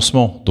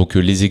financement. Donc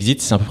les exits,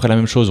 c'est à peu près la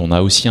même chose. On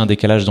a aussi un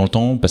décalage dans le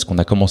temps parce qu'on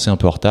a commencé un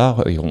peu en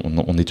retard et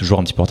on est toujours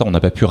un petit peu en retard. On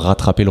n'a pas pu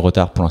rattraper le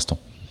retard pour l'instant.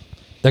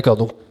 D'accord,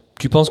 donc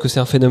tu penses que c'est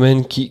un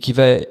phénomène qui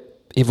va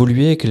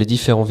évoluer et que les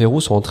différents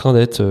verrous sont en train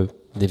d'être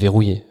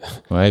déverrouillés?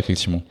 Ouais,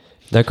 effectivement.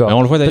 D'accord. Mais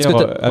on le voit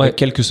d'ailleurs avec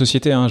quelques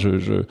sociétés.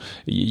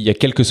 Il y a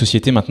quelques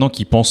sociétés maintenant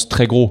qui pensent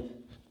très gros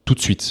tout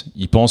de suite.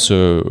 Ils pensent...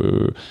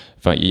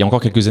 il y a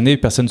encore quelques années,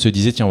 personne ne se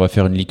disait tiens, on va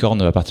faire une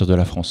licorne à partir de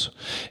la France.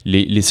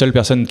 Les seules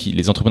personnes,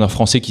 les entrepreneurs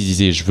français qui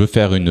disaient je veux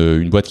faire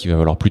une boîte qui va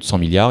valoir plus de 100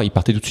 milliards, ils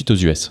partaient tout de suite aux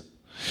US.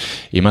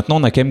 Et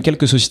maintenant, on a quand même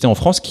quelques sociétés en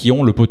France qui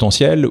ont le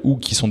potentiel ou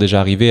qui sont déjà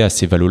arrivées à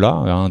ces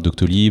valos-là,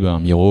 Doctolib,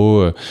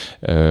 Miro.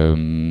 Il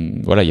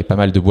y a pas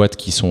mal de boîtes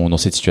qui sont dans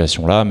cette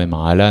situation-là. Même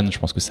un Alan, je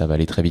pense que ça va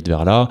aller très vite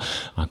vers là.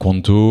 Un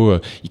Conto.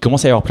 Il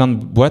commence à y avoir plein de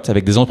boîtes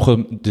avec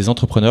des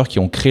entrepreneurs qui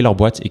ont créé leur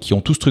boîte et qui ont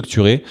tout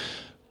structuré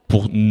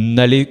pour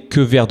n'aller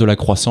que vers de la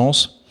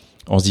croissance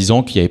en se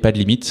disant qu'il n'y avait pas de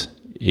limite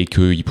et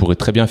qu'ils pourraient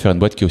très bien faire une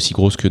boîte qui est aussi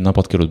grosse que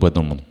n'importe quelle autre boîte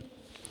dans le monde.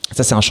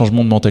 Ça, c'est un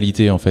changement de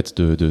mentalité en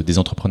fait des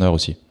entrepreneurs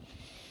aussi.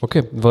 Ok,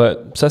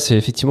 ça c'est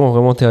effectivement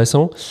vraiment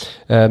intéressant.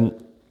 Un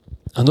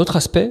autre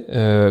aspect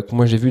que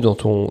moi j'ai vu dans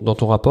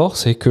ton rapport,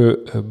 c'est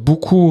que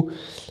beaucoup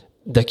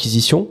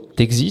d'acquisitions,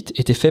 d'exits,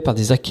 étaient faits par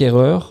des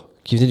acquéreurs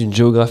qui venaient d'une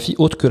géographie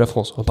autre que la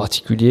France, en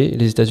particulier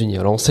les États-Unis.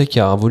 Alors on sait qu'il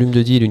y a un volume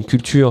de deal, une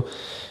culture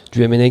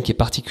du M&A qui est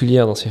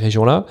particulière dans ces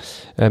régions-là,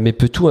 mais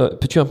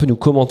peux-tu un peu nous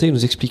commenter,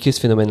 nous expliquer ce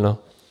phénomène-là?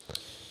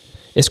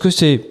 Est-ce que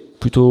c'est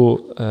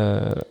plutôt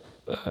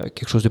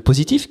quelque chose de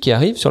positif qui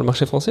arrive sur le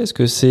marché français? Est-ce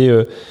que c'est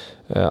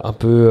un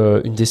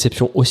peu une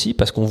déception aussi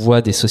parce qu'on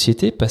voit des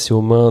sociétés passer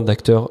aux mains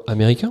d'acteurs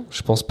américains?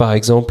 Je pense par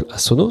exemple à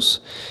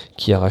Sonos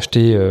qui a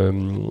racheté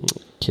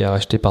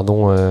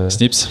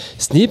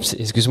Snips,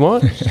 excuse-moi.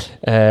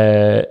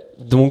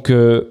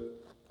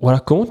 Voilà,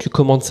 comment tu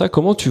commandes ça?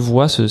 Comment tu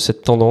vois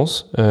cette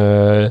tendance?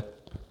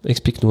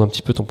 Explique-nous un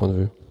petit peu ton point de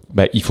vue.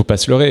 Il faut pas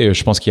se leurrer.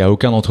 Je pense qu'il y a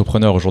aucun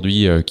entrepreneur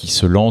aujourd'hui qui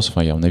se lance.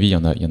 Enfin, à mon avis,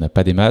 il y en a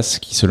pas des masses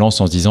qui se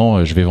lancent en se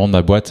disant je vais vendre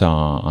ma boîte à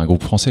un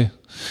groupe français.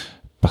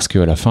 Parce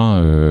qu'à la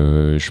fin,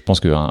 je pense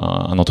qu'un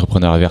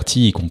entrepreneur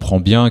averti, il comprend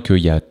bien qu'il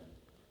y a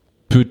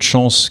peu de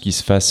chances qu'il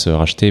se fasse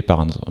racheter par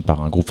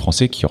un groupe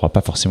français qui n'aura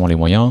pas forcément les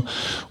moyens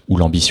ou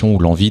l'ambition ou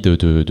l'envie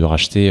de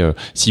racheter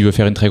s'il veut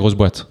faire une très grosse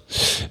boîte.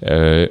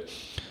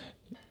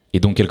 Et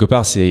donc, quelque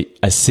part, c'est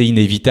assez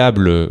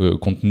inévitable,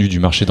 compte tenu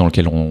du marché dans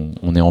lequel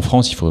on est en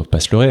France, il faut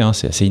pas se leurrer,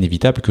 c'est assez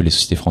inévitable que les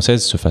sociétés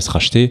françaises se fassent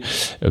racheter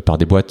par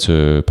des boîtes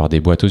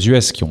aux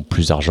US qui ont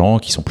plus d'argent,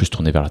 qui sont plus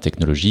tournées vers la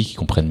technologie, qui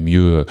comprennent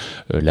mieux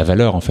la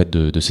valeur, en fait,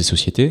 de ces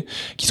sociétés,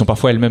 qui sont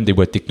parfois elles-mêmes des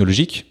boîtes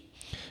technologiques,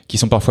 qui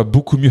sont parfois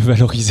beaucoup mieux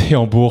valorisées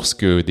en bourse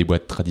que des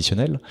boîtes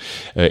traditionnelles.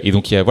 Et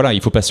donc,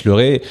 il faut pas se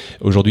leurrer.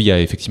 Aujourd'hui, il y a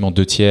effectivement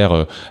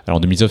 2/3. Alors, en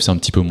 2019, c'est un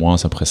petit peu moins,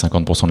 c'est à peu près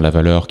 50% de la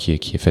valeur qui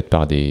est faite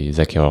par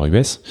des acquéreurs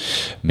US.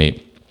 Mais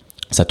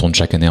ça tourne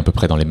chaque année à peu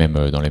près dans les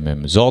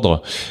mêmes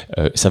ordres.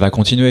 Ça va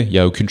continuer. Il y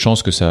a aucune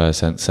chance que ça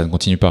ne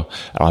continue pas.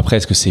 Alors après,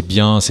 est-ce que c'est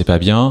bien, c'est pas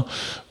bien?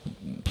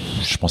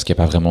 Je pense qu'il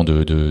n'y a pas vraiment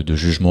de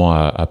jugement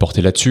à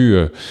porter là-dessus.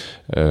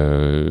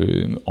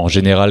 En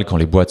général, quand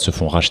les boîtes se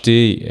font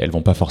racheter, elles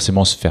vont pas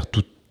forcément se faire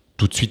tout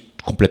de suite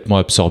complètement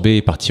absorber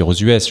et partir aux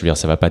US. Je veux dire,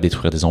 ça va pas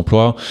détruire des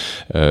emplois.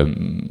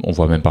 On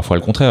voit même parfois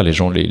le contraire.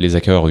 Les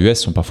acquéreurs US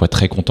sont parfois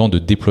très contents de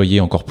déployer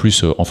encore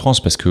plus en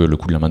France parce que le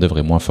coût de la main-d'œuvre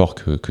est moins fort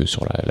que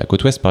sur la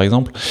côte ouest, par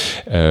exemple.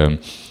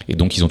 Et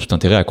donc, ils ont tout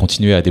intérêt à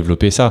continuer à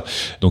développer ça.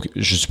 Donc,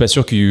 je suis pas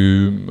sûr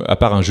qu'à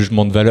part un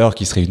jugement de valeur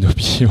qui serait une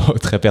opinion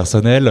très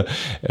personnelle,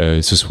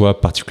 ce soit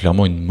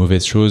particulièrement une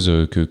mauvaise chose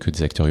que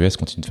des acteurs US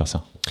continuent de faire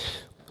ça.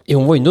 Et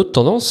on voit une autre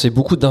tendance, c'est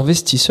beaucoup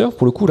d'investisseurs,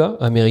 pour le coup là,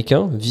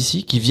 américains,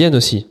 VC, qui viennent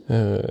aussi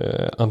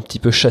un petit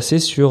peu chasser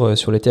sur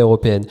les terres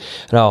européennes.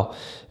 Alors,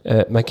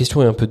 ma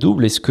question est un peu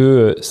double. Est-ce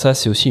que ça,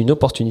 c'est aussi une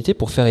opportunité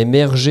pour faire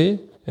émerger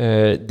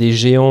des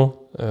géants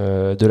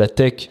de la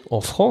tech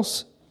en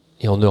France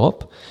et en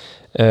Europe.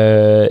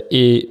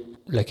 Et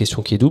la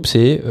question qui est double,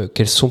 c'est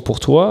quels sont pour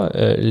toi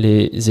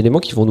les éléments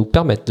qui vont nous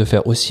permettre de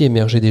faire aussi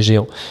émerger des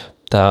géants?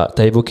 Tu as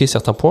évoqué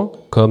certains points,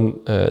 comme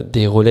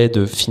des relais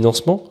de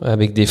financement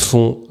avec des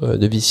fonds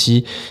de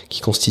VC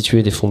qui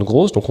constituaient des fonds de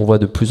grosses. Donc, on voit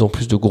de plus en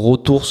plus de gros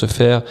tours se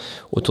faire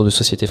autour de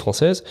sociétés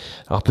françaises.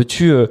 Alors,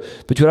 peux-tu à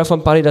la fois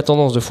me parler de la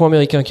tendance de fonds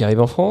américains qui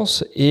arrivent en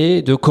France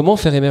et de comment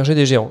faire émerger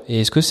des géants?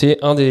 Et est-ce que c'est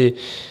un des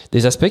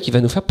aspects qui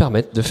va nous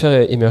permettre de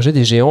faire émerger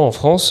des géants en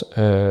France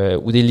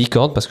ou des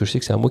licornes? Parce que je sais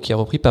que c'est un mot qui est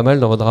repris pas mal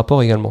dans votre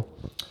rapport également.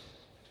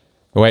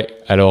 Ouais,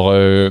 alors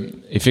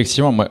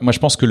effectivement, moi je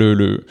pense que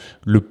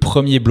le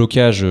premier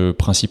blocage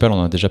principal, on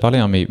en a déjà parlé,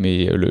 hein, mais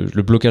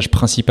le blocage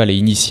principal et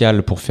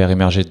initial pour faire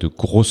émerger de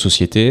grosses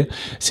sociétés,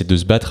 c'est de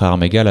se battre à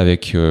armes égales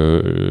avec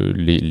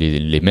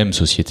les mêmes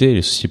sociétés,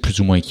 les sociétés plus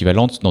ou moins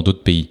équivalentes dans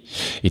d'autres pays.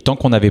 Et tant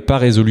qu'on n'avait pas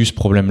résolu ce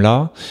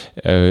problème-là,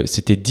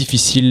 c'était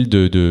difficile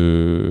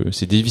de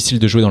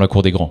jouer dans la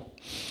cour des grands.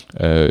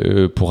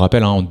 Pour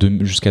rappel, hein,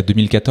 jusqu'à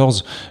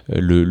 2014,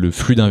 le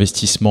flux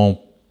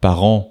d'investissement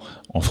par an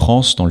en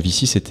France, dans le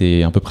VC,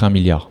 c'était à peu près 1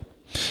 milliard.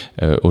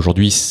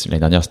 Aujourd'hui,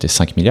 l'année dernière, c'était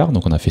 5 milliards,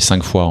 donc on a fait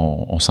 5 fois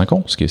en 5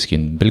 ans, ce qui est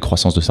une belle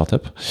croissance de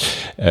start-up.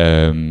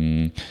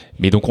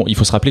 Mais donc, il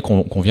faut se rappeler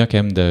qu'on vient quand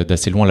même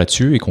d'assez loin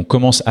là-dessus et qu'on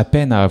commence à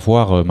peine à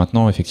avoir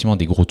maintenant effectivement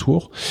des gros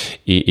tours.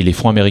 Et les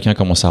fonds américains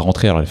commencent à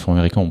rentrer. Alors, les fonds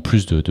américains ont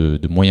plus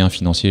de moyens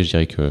financiers, je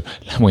dirais, que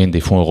la moyenne des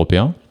fonds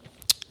européens.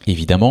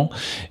 Évidemment,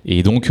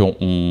 et donc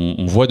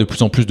on voit de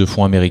plus en plus de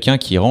fonds américains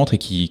qui rentrent et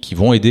qui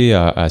vont aider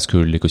à ce que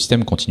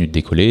l'écosystème continue de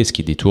décoller, ce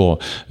qui est des tours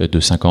de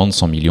 50,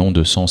 100 millions,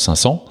 200,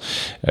 500.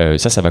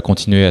 Ça va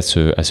continuer à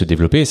se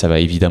développer et ça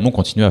va évidemment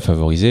continuer à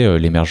favoriser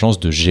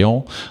l'émergence de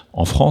géants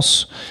en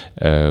France,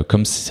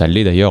 comme ça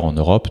l'est d'ailleurs en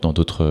Europe, dans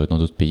d'autres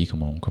pays,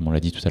 comme on l'a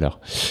dit tout à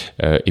l'heure.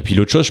 Et puis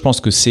l'autre chose, je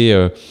pense que c'est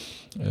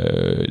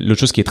l'autre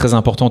chose qui est très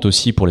importante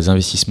aussi pour les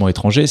investissements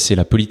étrangers, c'est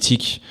la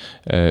politique,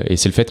 et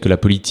c'est le fait que la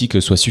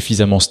politique soit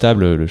suffisamment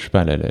stable, je sais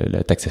pas,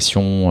 la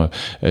taxation,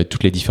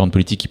 toutes les différentes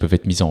politiques qui peuvent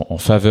être mises en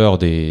faveur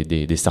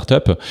des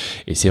startups.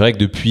 Et c'est vrai que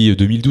depuis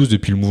 2012,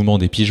 depuis le mouvement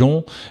des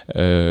pigeons,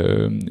 il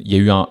y a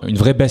eu une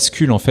vraie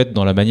bascule en fait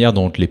dans la manière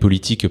dont les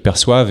politiques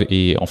perçoivent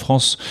et en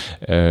France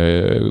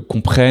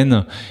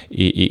comprennent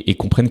et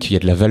comprennent qu'il y a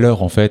de la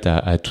valeur en fait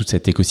à tout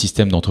cet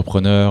écosystème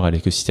d'entrepreneurs, à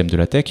l'écosystème de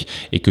la tech,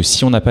 et que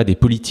si on n'a pas des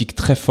politiques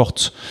très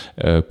forte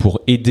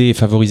pour aider et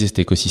favoriser cet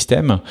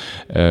écosystème,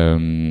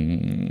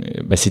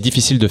 c'est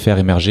difficile de faire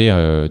émerger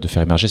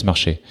ce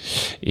marché.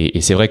 Et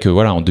c'est vrai que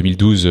voilà, en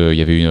 2012, il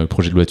y avait eu un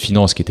projet de loi de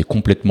finances qui était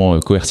complètement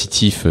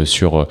coercitif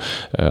sur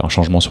un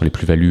changement sur les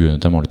plus-values,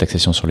 notamment la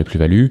taxation sur les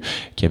plus-values,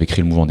 qui avait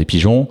créé le mouvement des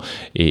pigeons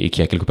et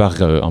qui a quelque part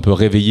un peu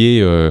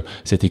réveillé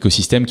cet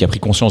écosystème, qui a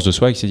pris conscience de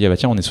soi et qui s'est dit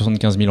tiens, on est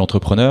 75 000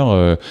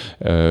 entrepreneurs,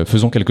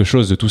 faisons quelque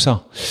chose de tout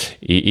ça.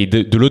 Et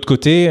de l'autre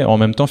côté, en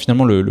même temps,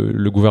 finalement,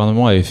 le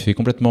gouvernement avait fait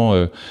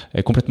complètement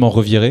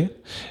reviré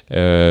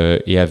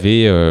et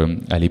avait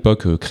à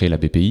l'époque créé la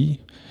BPI,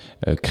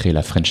 créé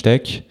la French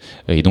Tech,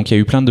 et donc il y a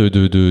eu plein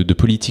de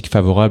politiques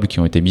favorables qui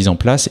ont été mises en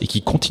place et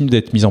qui continuent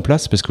d'être mises en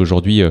place parce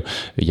qu'aujourd'hui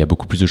il y a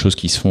beaucoup plus de choses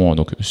qui se font.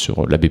 Donc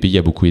sur la BPI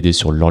a beaucoup aidé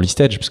sur l'early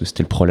stage parce que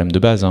c'était le problème de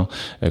base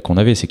qu'on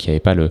avait, c'est qu'il n'y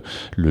avait pas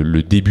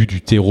le début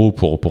du terreau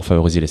pour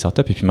favoriser les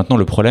startups. Et puis maintenant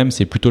le problème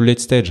c'est plutôt le late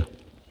stage.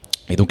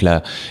 Et donc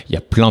là, il y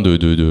a plein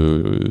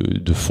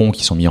de fonds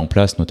qui sont mis en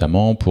place,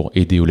 notamment pour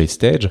aider au late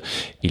stage.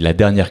 Et la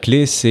dernière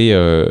clé, c'est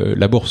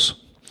la bourse.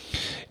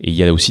 Et il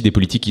y a aussi des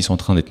politiques qui sont en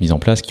train d'être mises en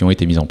place, qui ont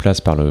été mises en place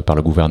par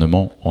le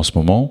gouvernement en ce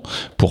moment,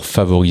 pour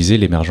favoriser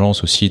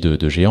l'émergence aussi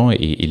de géants et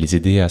les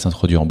aider à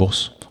s'introduire en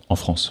bourse en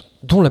France.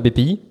 Dont la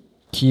BPI,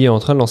 qui est en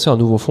train de lancer un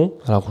nouveau fonds.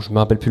 Alors, je ne me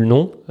rappelle plus le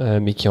nom,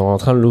 mais qui est en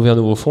train de lever un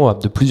nouveau fonds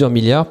de plusieurs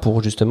milliards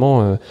pour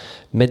justement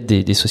mettre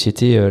des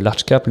sociétés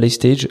large cap, late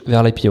stage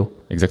vers l'IPO.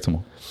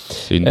 Exactement.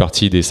 C'est une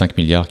partie des 5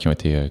 milliards qui ont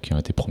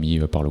été promis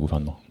par le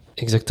gouvernement.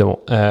 Exactement.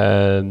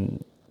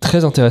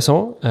 Très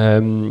intéressant.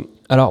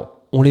 Alors,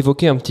 on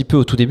l'évoquait un petit peu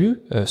au tout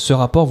début. Ce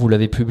rapport, vous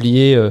l'avez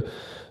publié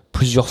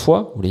plusieurs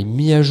fois. Vous l'avez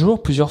mis à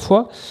jour plusieurs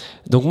fois.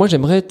 Donc moi,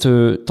 j'aimerais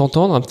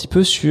t'entendre un petit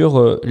peu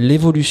sur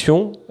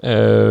l'évolution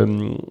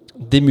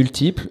des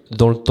multiples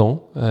dans le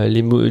temps,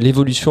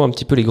 l'évolution un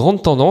petit peu, les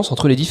grandes tendances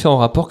entre les différents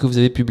rapports que vous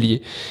avez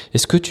publiés.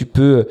 Est-ce que tu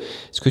peux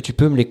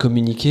me les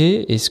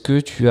communiquer? Est-ce que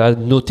tu as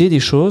noté des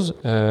choses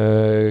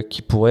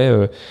qui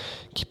pourraient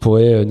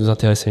nous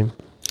intéresser?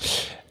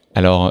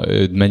 Alors,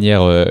 de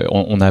manière,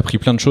 on a appris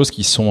plein de choses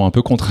qui sont un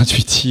peu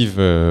contre-intuitives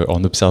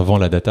en observant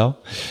la data.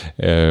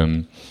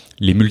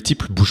 Les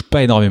multiples bougent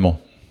pas énormément.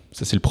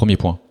 Ça, c'est le premier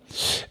point.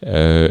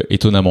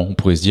 Étonnamment, on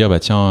pourrait se dire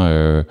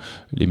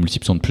les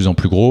multiples sont de plus en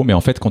plus gros, mais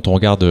en fait quand on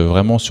regarde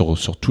vraiment sur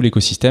tout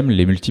l'écosystème,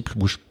 les multiples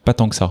bougent pas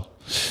tant que ça,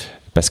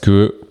 parce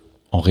que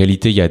En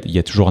réalité, il y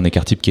a toujours un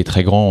écart type qui est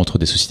très grand entre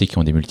des sociétés qui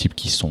ont des multiples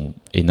qui sont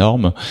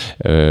énormes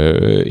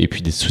et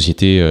puis des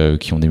sociétés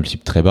qui ont des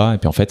multiples très bas. Et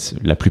puis en fait,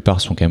 la plupart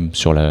sont quand même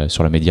sur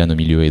la médiane au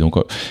milieu. Et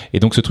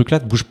donc ce truc-là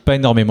ne bouge pas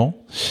énormément.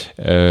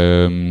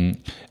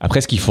 Après,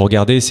 ce qu'il faut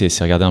regarder, c'est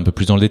regarder un peu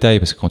plus dans le détail,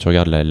 parce que quand tu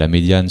regardes la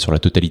médiane sur la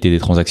totalité des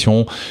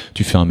transactions,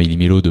 tu fais un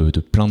méli-mélo de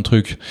plein de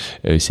trucs.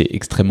 C'est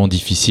extrêmement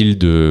difficile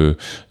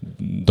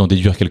d'en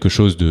déduire quelque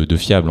chose de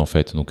fiable en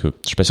fait. Donc, je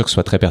suis pas sûr que ce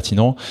soit très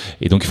pertinent.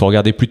 Et donc, il faut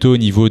regarder plutôt au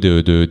niveau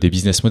des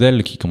business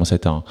models qui commencent à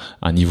être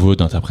un niveau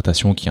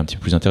d'interprétation qui est un petit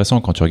peu plus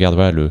intéressant. Quand tu regardes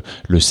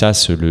le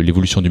SaaS,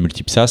 l'évolution du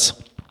multiple SaaS.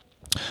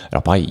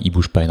 Alors pareil, il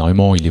bouge pas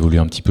énormément, il évolue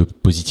un petit peu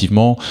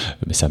positivement,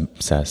 mais ça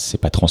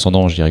c'est pas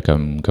transcendant, je dirais,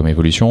 comme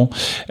évolution.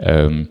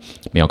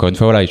 Mais encore une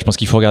fois, voilà, je pense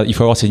qu'il faut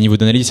avoir ces niveaux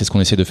d'analyse. C'est ce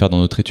qu'on essaie de faire dans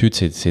notre étude,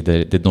 c'est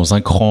d'être dans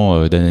un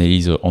cran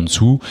d'analyse en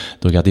dessous,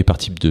 de regarder par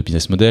type de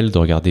business model, de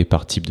regarder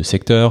par type de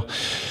secteur,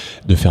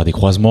 de faire des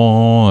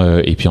croisements,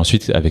 et puis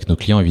ensuite avec nos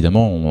clients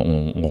évidemment,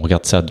 on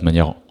regarde ça de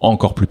manière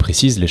encore plus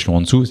précise, l'échelon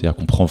en dessous, c'est-à-dire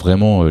qu'on prend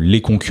vraiment les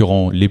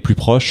concurrents les plus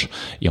proches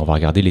et on va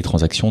regarder les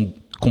transactions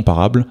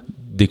comparables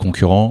des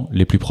concurrents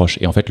les plus proches.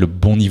 Et en fait, le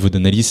bon niveau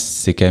d'analyse,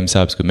 c'est quand même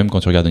ça, parce que même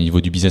quand tu regardes au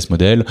niveau du business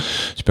model,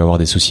 tu peux avoir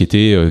des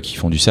sociétés qui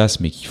font du SaaS,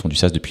 mais qui font du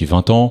SaaS depuis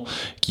 20 ans,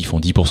 qui font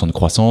 10% de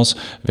croissance,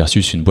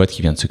 versus une boîte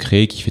qui vient de se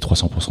créer, qui fait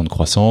 300% de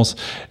croissance.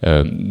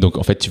 Donc,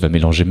 en fait, tu vas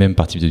mélanger même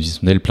par type de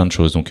business model plein de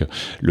choses. Donc,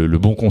 le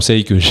bon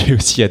conseil que j'ai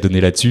aussi à donner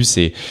là-dessus,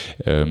 c'est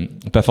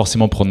pas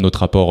forcément prendre notre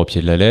rapport au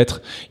pied de la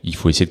lettre. Il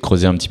faut essayer de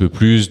creuser un petit peu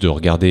plus, de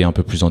regarder un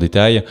peu plus en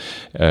détail,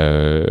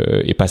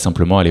 et pas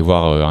simplement aller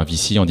voir un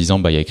VC en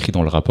disant, il y a écrit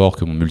dans le rapport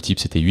que mon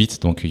multiple c'était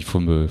 8, donc il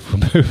faut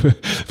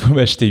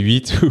m'acheter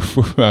 8 ou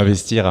faut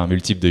investir à un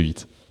multiple de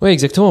 8. Oui,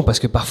 exactement, parce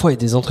que parfois il y a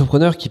des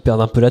entrepreneurs qui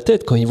perdent un peu la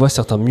tête quand ils voient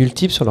certains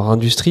multiples sur leur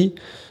industrie.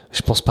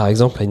 Je pense par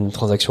exemple à une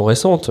transaction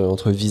récente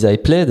entre Visa et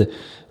Plaid,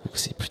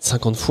 c'est plus de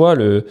 50 fois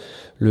le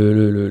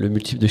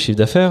multiple de chiffre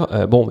d'affaires.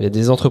 Il y a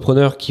des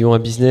entrepreneurs qui ont un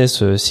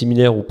business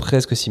similaire ou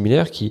presque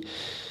similaire qui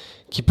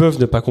peuvent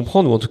ne pas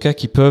comprendre, ou en tout cas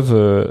qui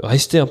peuvent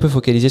rester un peu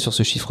focalisés sur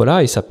ce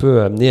chiffre-là, et ça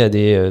peut amener à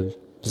des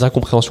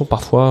incompréhensions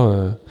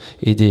parfois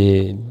et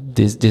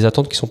des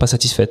attentes qui sont pas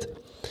satisfaites.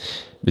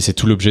 Mais c'est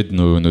tout l'objet de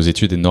nos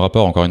études et de nos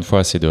rapports, encore une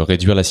fois, c'est de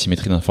réduire la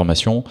symétrie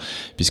d'information,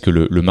 puisque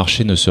le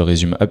marché ne se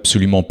résume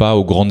absolument pas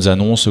aux grandes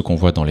annonces qu'on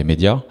voit dans les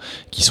médias,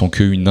 qui sont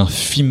qu'une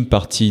infime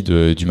partie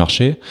du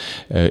marché,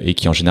 et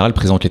qui en général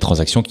présentent les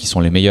transactions qui sont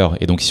les meilleures.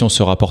 Et donc si on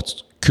se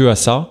rapporte que à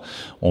ça,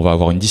 on va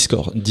avoir une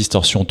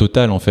distorsion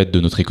totale en fait de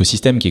notre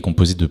écosystème qui est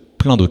composé de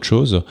plein d'autres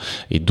choses,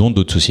 et dont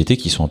d'autres sociétés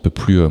qui sont un peu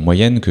plus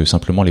moyennes que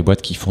simplement les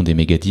boîtes qui font des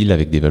méga deals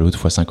avec des valos de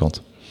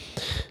x50.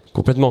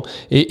 Complètement.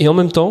 Et en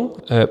même temps,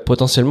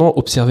 potentiellement,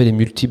 observer les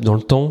multiples dans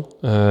le temps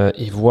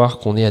et voir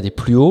qu'on est à des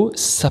plus hauts,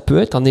 ça peut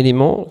être un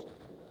élément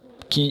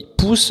qui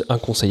pousse un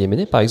conseiller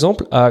M&A, par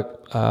exemple, à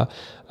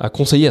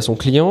conseiller à son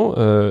client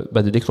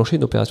de déclencher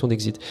une opération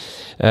d'exit.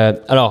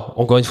 Alors,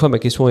 encore une fois, ma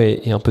question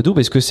est un peu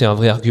double. Est-ce que c'est un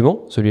vrai argument,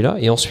 celui-là ?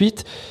 Et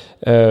ensuite,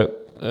 quel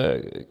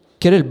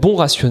est le bon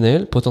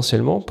rationnel,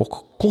 potentiellement,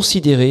 pour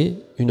considérer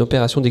une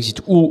opération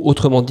d'exit ? Ou,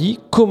 autrement dit,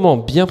 comment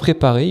bien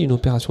préparer une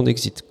opération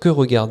d'exit ? Que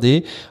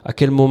regarder ? À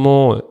quel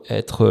moment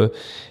être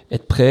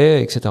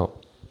prêt, etc.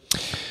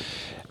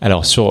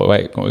 Alors, sur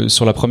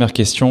la première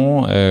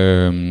question...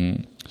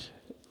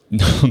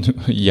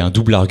 il y a un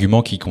double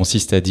argument qui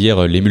consiste à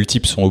dire les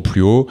multiples sont au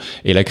plus haut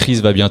et la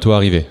crise va bientôt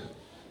arriver.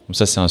 Donc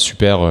ça, c'est un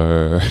super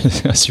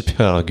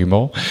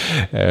argument.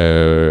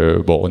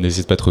 On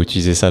essaie de pas trop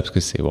utiliser ça parce que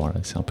c'est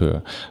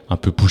un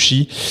peu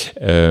pushy.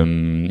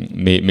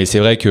 Mais c'est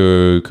vrai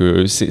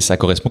que ça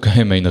correspond quand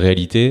même à une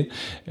réalité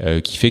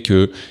qui fait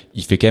que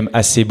il fait quand même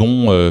assez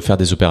bon faire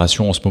des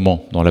opérations en ce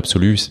moment. Dans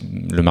l'absolu,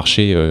 le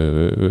marché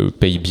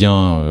paye bien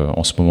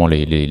en ce moment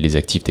les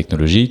actifs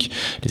technologiques,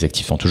 les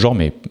actifs en tout genre,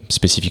 mais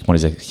spécifiquement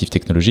les actifs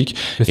technologiques.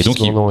 Et donc,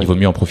 il vaut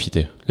mieux en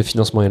profiter. Le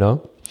financement est là.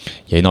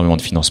 Il y a énormément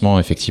de financement,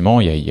 effectivement.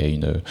 Il y a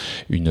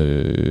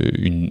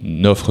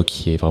une offre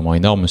qui est vraiment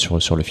énorme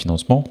sur le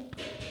financement.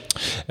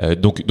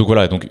 Donc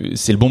voilà, donc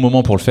c'est le bon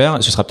moment pour le faire.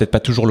 Ce sera peut-être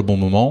pas toujours le bon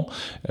moment.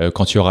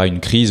 Quand il y aura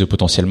une crise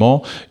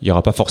potentiellement, il y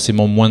aura pas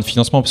forcément moins de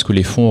financement parce que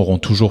les fonds auront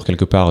toujours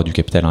quelque part du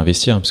capital à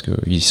investir parce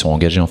qu'ils sont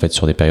engagés en fait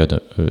sur des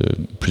périodes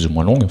plus ou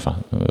moins longues,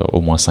 au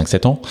moins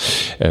 5-7 ans,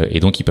 et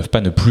donc ils peuvent pas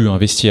ne plus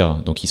investir.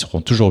 Donc ils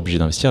seront toujours obligés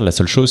d'investir. La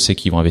seule chose, c'est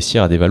qu'ils vont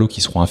investir à des valos qui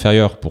seront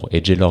inférieurs pour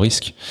hedger leur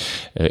risque.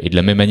 Et de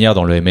la même manière,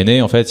 dans le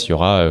M&A, en fait, il y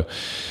aura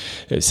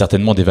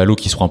certainement des valos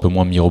qui seront un peu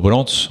moins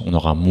mirobolantes. On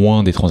aura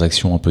moins des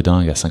transactions un peu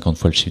dingues à 50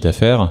 fois le chiffre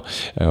d'affaires.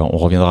 On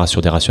reviendra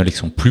sur des rationnels qui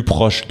sont plus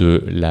proches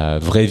de la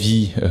vraie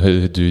vie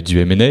du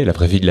M&A. La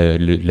vraie vie de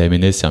la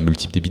M&A, c'est un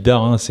multiple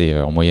d'EBITDA. C'est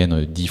en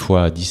moyenne 10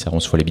 à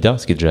 11 fois l'EBITDA,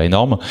 ce qui est déjà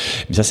énorme.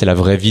 Mais ça, c'est la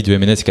vraie vie du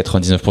M&A, c'est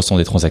 99%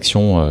 des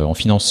transactions en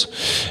finance.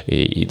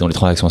 Et dans les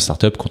transactions en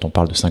start-up, quand on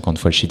parle de 50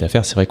 fois le chiffre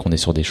d'affaires, c'est vrai qu'on est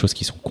sur des choses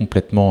qui sont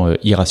complètement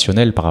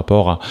irrationnelles par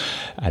rapport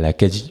à la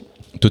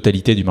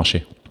quasi-totalité du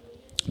marché.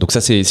 Donc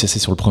ça c'est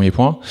sur le premier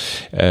point.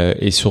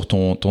 Et sur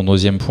ton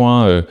deuxième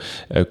point,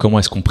 comment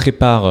est-ce qu'on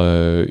prépare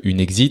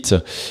une exit ?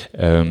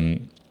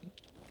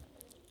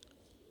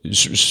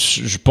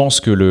 je pense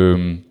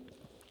que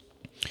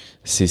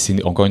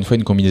c'est encore une fois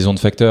une combinaison de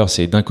facteurs.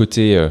 C'est d'un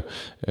côté,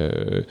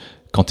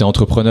 quand tu es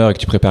entrepreneur et que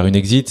tu prépares une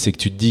exit, c'est que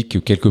tu te dis que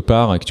quelque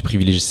part, et que tu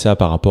privilégies ça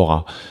par rapport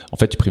à... En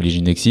fait, tu privilégies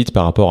une exit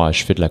par rapport à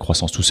je fais de la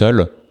croissance tout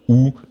seul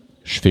ou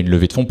je fais une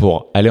levée de fonds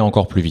pour aller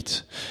encore plus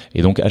vite.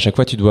 Et donc, à chaque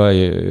fois, tu dois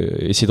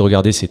essayer de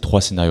regarder ces 3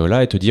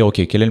 scénarios-là et te dire,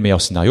 OK, quel est le meilleur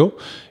scénario ?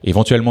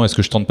 Éventuellement, est-ce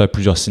que je tente pas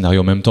plusieurs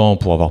scénarios en même temps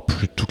pour avoir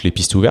toutes les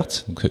pistes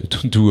ouvertes ? Donc,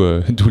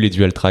 d'où les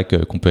dual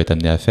tracks qu'on peut être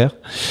amené à faire.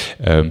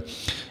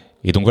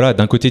 Et donc voilà,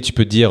 d'un côté, tu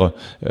peux te dire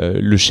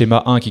le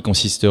schéma 1 qui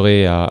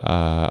consisterait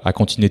à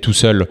continuer tout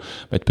seul,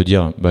 tu peux te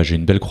dire j'ai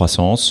une belle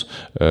croissance,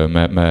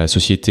 ma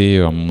société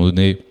à un moment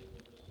donné,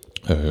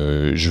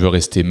 je veux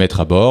rester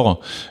maître à bord,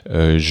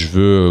 je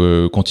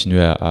veux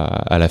continuer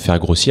à la faire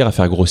grossir, à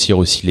faire grossir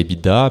aussi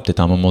l'EBITDA,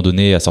 peut-être à un moment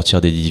donné à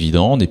sortir des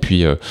dividendes, et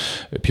puis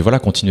voilà,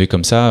 continuer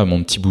comme ça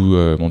mon petit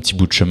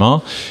bout de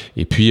chemin.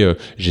 Et puis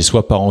j'ai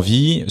soit pas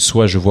envie,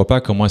 soit je vois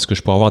pas comment est-ce que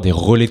je pourrais avoir des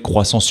relais de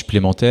croissance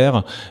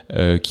supplémentaires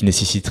qui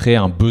nécessiteraient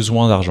un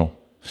besoin d'argent.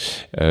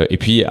 Et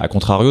puis, à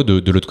contrario,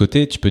 de l'autre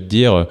côté, tu peux te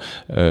dire,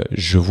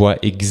 je vois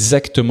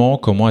exactement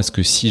comment est-ce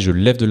que si je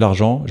lève de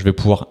l'argent, je vais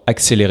pouvoir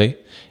accélérer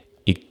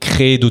et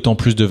créer d'autant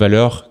plus de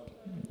valeur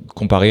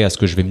comparé à ce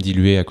que je vais me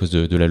diluer à cause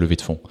de la levée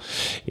de fonds.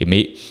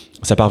 Mais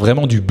ça part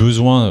vraiment du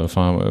besoin.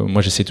 Enfin,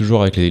 moi, j'essaie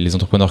toujours avec les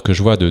entrepreneurs que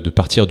je vois de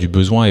partir du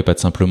besoin et pas de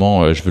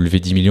simplement je veux lever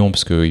 10 millions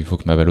parce qu'il faut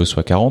que ma valo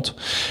soit 40.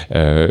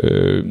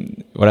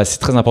 Voilà, c'est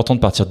très important de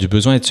partir du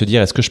besoin et de se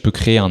dire est-ce que je peux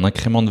créer un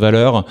incrément de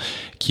valeur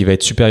qui va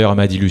être supérieur à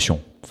ma dilution.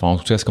 Enfin, en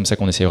tout cas, c'est comme ça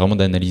qu'on essaie vraiment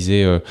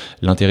d'analyser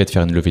l'intérêt de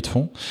faire une levée de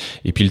fonds.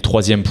 Et puis le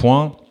troisième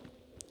point,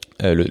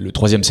 le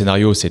troisième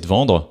scénario, c'est de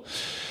vendre.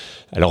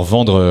 Alors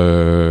vendre,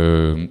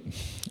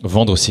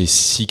 c'est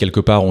si quelque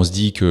part on se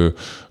dit que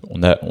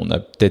on a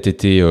peut-être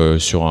été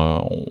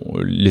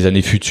les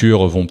années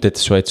futures vont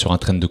peut-être être sur un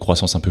trend de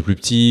croissance un peu plus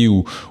petit,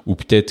 ou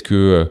peut-être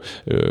que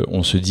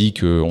on se dit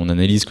que on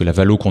analyse que la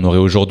valo qu'on aurait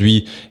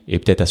aujourd'hui est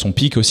peut-être à son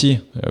pic aussi,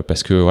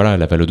 parce que voilà,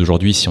 la valo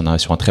d'aujourd'hui, si on a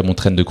sur un très bon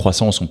trend de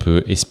croissance, on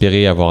peut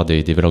espérer avoir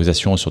des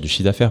valorisations sur du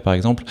chiffre d'affaires par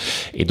exemple,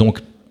 et donc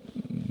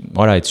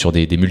voilà, être sur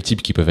des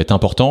multiples qui peuvent être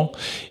importants.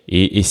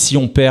 Et si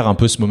on perd un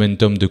peu ce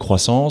momentum de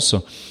croissance,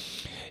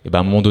 à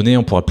un moment donné,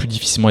 on pourra plus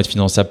difficilement être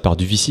finançable par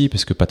du VC,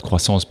 parce que pas de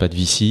croissance, pas de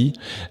VC.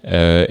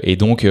 Et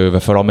donc, va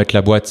falloir mettre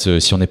la boîte,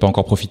 si on n'est pas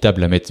encore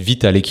profitable, la mettre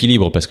vite à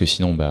l'équilibre, parce que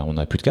sinon, on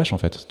n'a plus de cash, en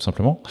fait, tout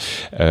simplement.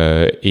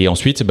 Et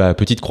ensuite,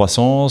 petite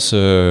croissance,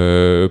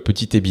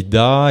 petite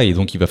EBITDA, et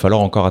donc il va falloir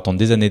encore attendre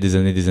des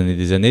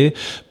années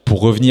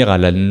pour revenir à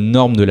la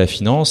norme de la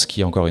finance,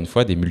 qui est encore une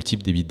fois des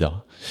multiples d'EBITDA.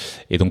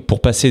 Et donc pour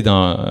passer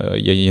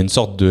il y a une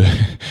sorte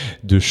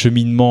de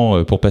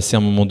cheminement pour passer à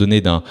un moment donné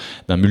d'un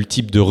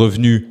multiple de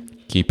revenus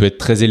qui peut être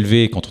très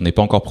élevé quand on n'est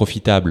pas encore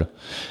profitable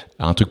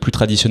à un truc plus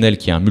traditionnel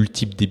qui est un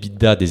multiple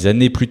d'EBITDA des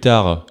années plus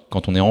tard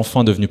quand on est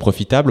enfin devenu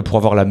profitable, pour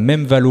avoir la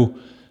même valo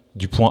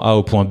du point A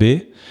au point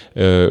B,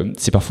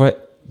 c'est parfois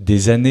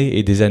des années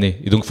et des années.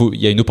 Et donc il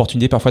y a une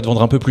opportunité parfois de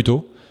vendre un peu plus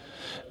tôt.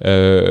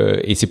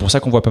 Et c'est pour ça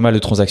qu'on voit pas mal de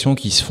transactions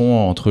qui se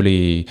font entre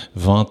les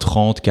 20,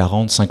 30,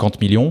 40,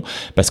 50 millions,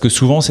 parce que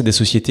souvent c'est des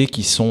sociétés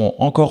qui sont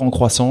encore en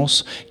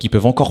croissance, qui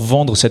peuvent encore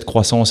vendre cette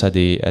croissance à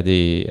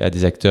des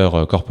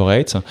acteurs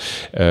corporate,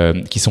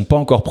 qui sont pas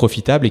encore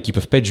profitables et qui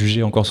peuvent pas être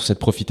jugés encore sur cette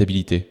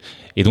profitabilité.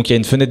 Et donc il y a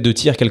une fenêtre de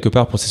tir quelque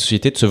part pour ces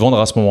sociétés de se vendre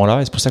à ce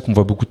moment-là, et c'est pour ça qu'on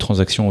voit beaucoup de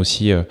transactions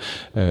aussi à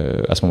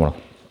ce moment-là.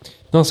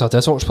 Non, c'est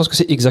intéressant. Je pense que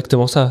c'est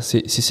exactement ça.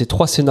 C'est ces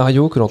 3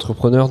 scénarios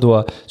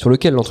sur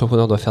lesquels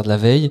l'entrepreneur doit faire de la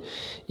veille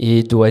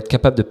et doit être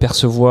capable de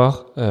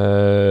percevoir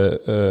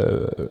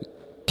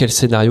quel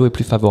scénario est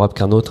plus favorable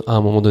qu'un autre à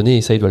un moment donné.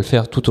 Et ça, il doit le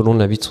faire tout au long de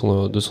la vie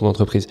de son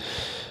entreprise.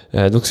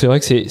 Donc c'est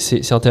vrai que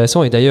c'est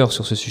intéressant. Et d'ailleurs,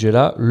 sur ce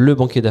sujet-là, le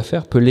banquier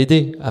d'affaires peut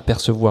l'aider à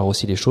percevoir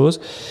aussi les choses.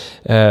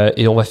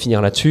 Et on va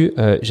finir là-dessus.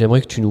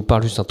 J'aimerais que tu nous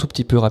parles juste un tout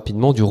petit peu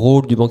rapidement du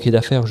rôle du banquier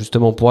d'affaires,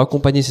 justement, pour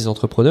accompagner ces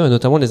entrepreneurs et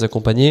notamment les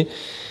accompagner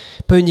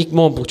pas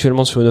uniquement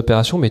ponctuellement sur une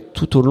opération, mais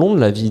tout au long de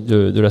la vie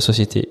de la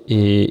société.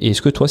 Et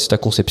est-ce que toi, c'est ta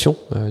conception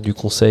du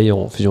conseil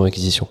en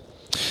fusion-acquisition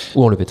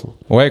ou en levée de fonds?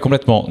 Ouais,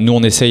 complètement. Nous,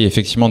 on essaye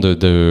effectivement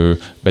de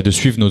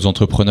suivre nos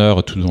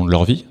entrepreneurs tout au long de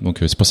leur vie. Donc,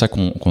 c'est pour ça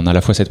qu'on a à la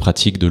fois cette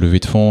pratique de levée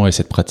de fonds et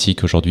cette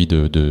pratique aujourd'hui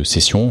de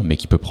cession, mais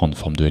qui peut prendre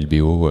forme de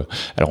LBO.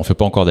 Alors, on fait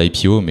pas encore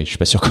d'IPO, mais je suis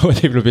pas sûr qu'on va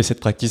développer cette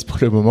pratique pour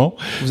le moment.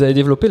 Vous avez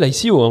développé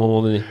l'ICO à un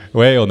moment donné?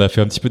 Ouais, on a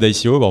fait un petit peu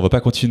d'ICO. On va pas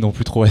continuer non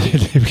plus trop à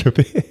le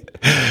développer.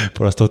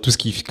 Pour l'instant, tout ce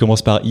qui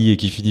commence par I et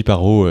qui finit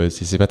par O,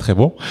 c'est pas très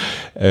bon.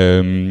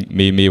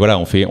 Mais voilà,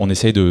 on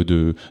essaye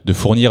de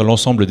fournir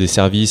l'ensemble des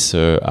services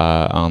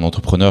à un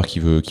entrepreneur qui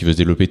veut se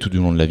développer tout au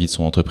long de la vie de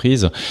son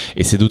entreprise.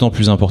 Et c'est d'autant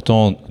plus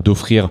important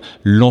d'offrir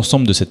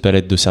l'ensemble de cette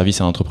palette de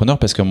services à un entrepreneur,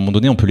 parce qu'à un moment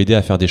donné, on peut l'aider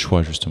à faire des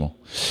choix, justement.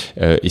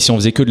 Et si on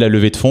faisait que de la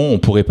levée de fonds, on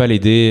pourrait pas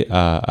l'aider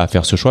à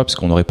faire ce choix, parce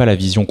qu'on n'aurait pas la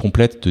vision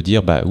complète de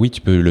dire, oui, tu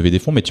peux lever des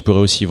fonds, mais tu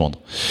pourrais aussi vendre.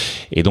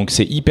 Et donc,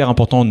 c'est hyper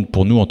important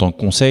pour nous, en tant que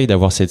conseil,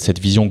 d'avoir cette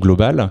vision globale.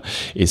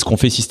 Et ce qu'on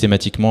fait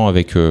systématiquement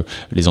avec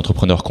les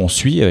entrepreneurs qu'on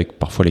suit, avec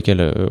parfois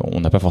lesquels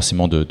on n'a pas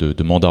forcément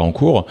de mandat en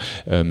cours,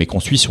 mais qu'on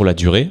suit sur la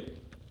durée,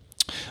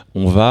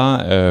 On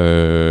va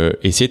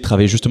essayer de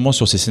travailler justement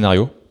sur ces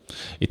scénarios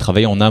et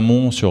travailler en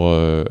amont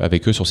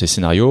avec eux sur ces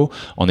scénarios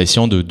en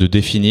essayant de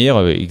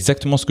définir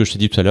exactement ce que je t'ai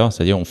dit tout à l'heure,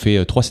 c'est-à-dire on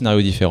fait 3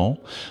 scénarios différents,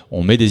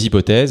 on met des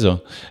hypothèses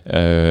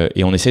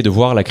et on essaie de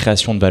voir la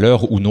création de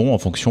valeur ou non en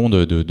fonction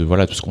de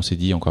voilà tout ce qu'on s'est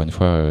dit encore une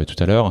fois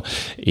tout à l'heure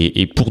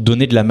et pour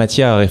donner de la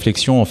matière à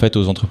réflexion en fait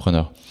aux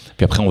entrepreneurs.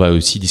 Puis après, on va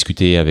aussi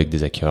discuter avec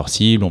des acquéreurs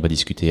cibles, on va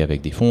discuter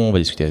avec des fonds, on va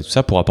discuter avec tout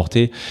ça pour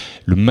apporter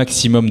le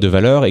maximum de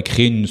valeur et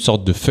créer une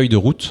sorte de feuille de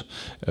route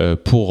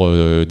pour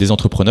des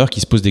entrepreneurs qui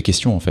se posent des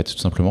questions, en fait, tout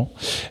simplement.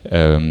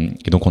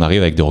 Et donc, on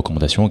arrive avec des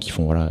recommandations qui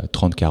font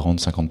 30, 40,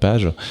 50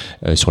 pages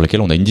sur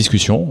lesquelles on a une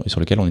discussion et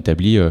sur lesquelles on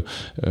établit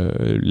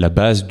la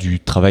base du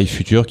travail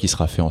futur qui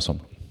sera fait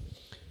ensemble.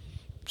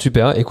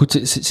 Super,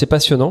 écoute, c'est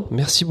passionnant.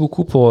 Merci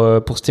beaucoup pour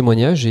ce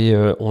témoignage et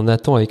on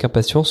attend avec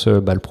impatience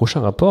le prochain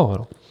rapport.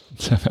 Alors.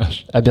 Ça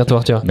marche. À bientôt,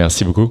 Arthur.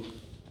 Merci beaucoup.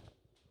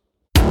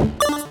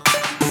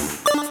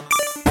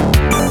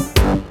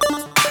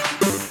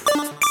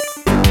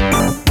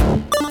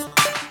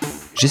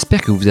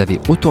 J'espère que vous avez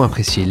autant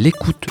apprécié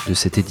l'écoute de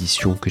cette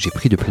édition que j'ai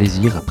pris de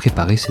plaisir à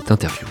préparer cette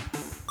interview.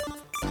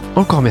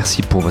 Encore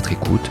merci pour votre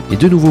écoute et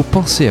de nouveau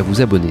pensez à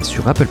vous abonner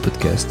sur Apple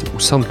Podcast ou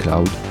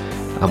SoundCloud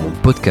à mon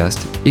podcast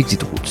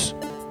Exit Roots.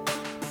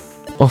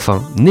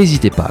 Enfin,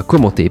 n'hésitez pas à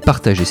commenter et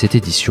partager cette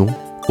édition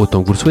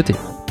autant que vous le souhaitez.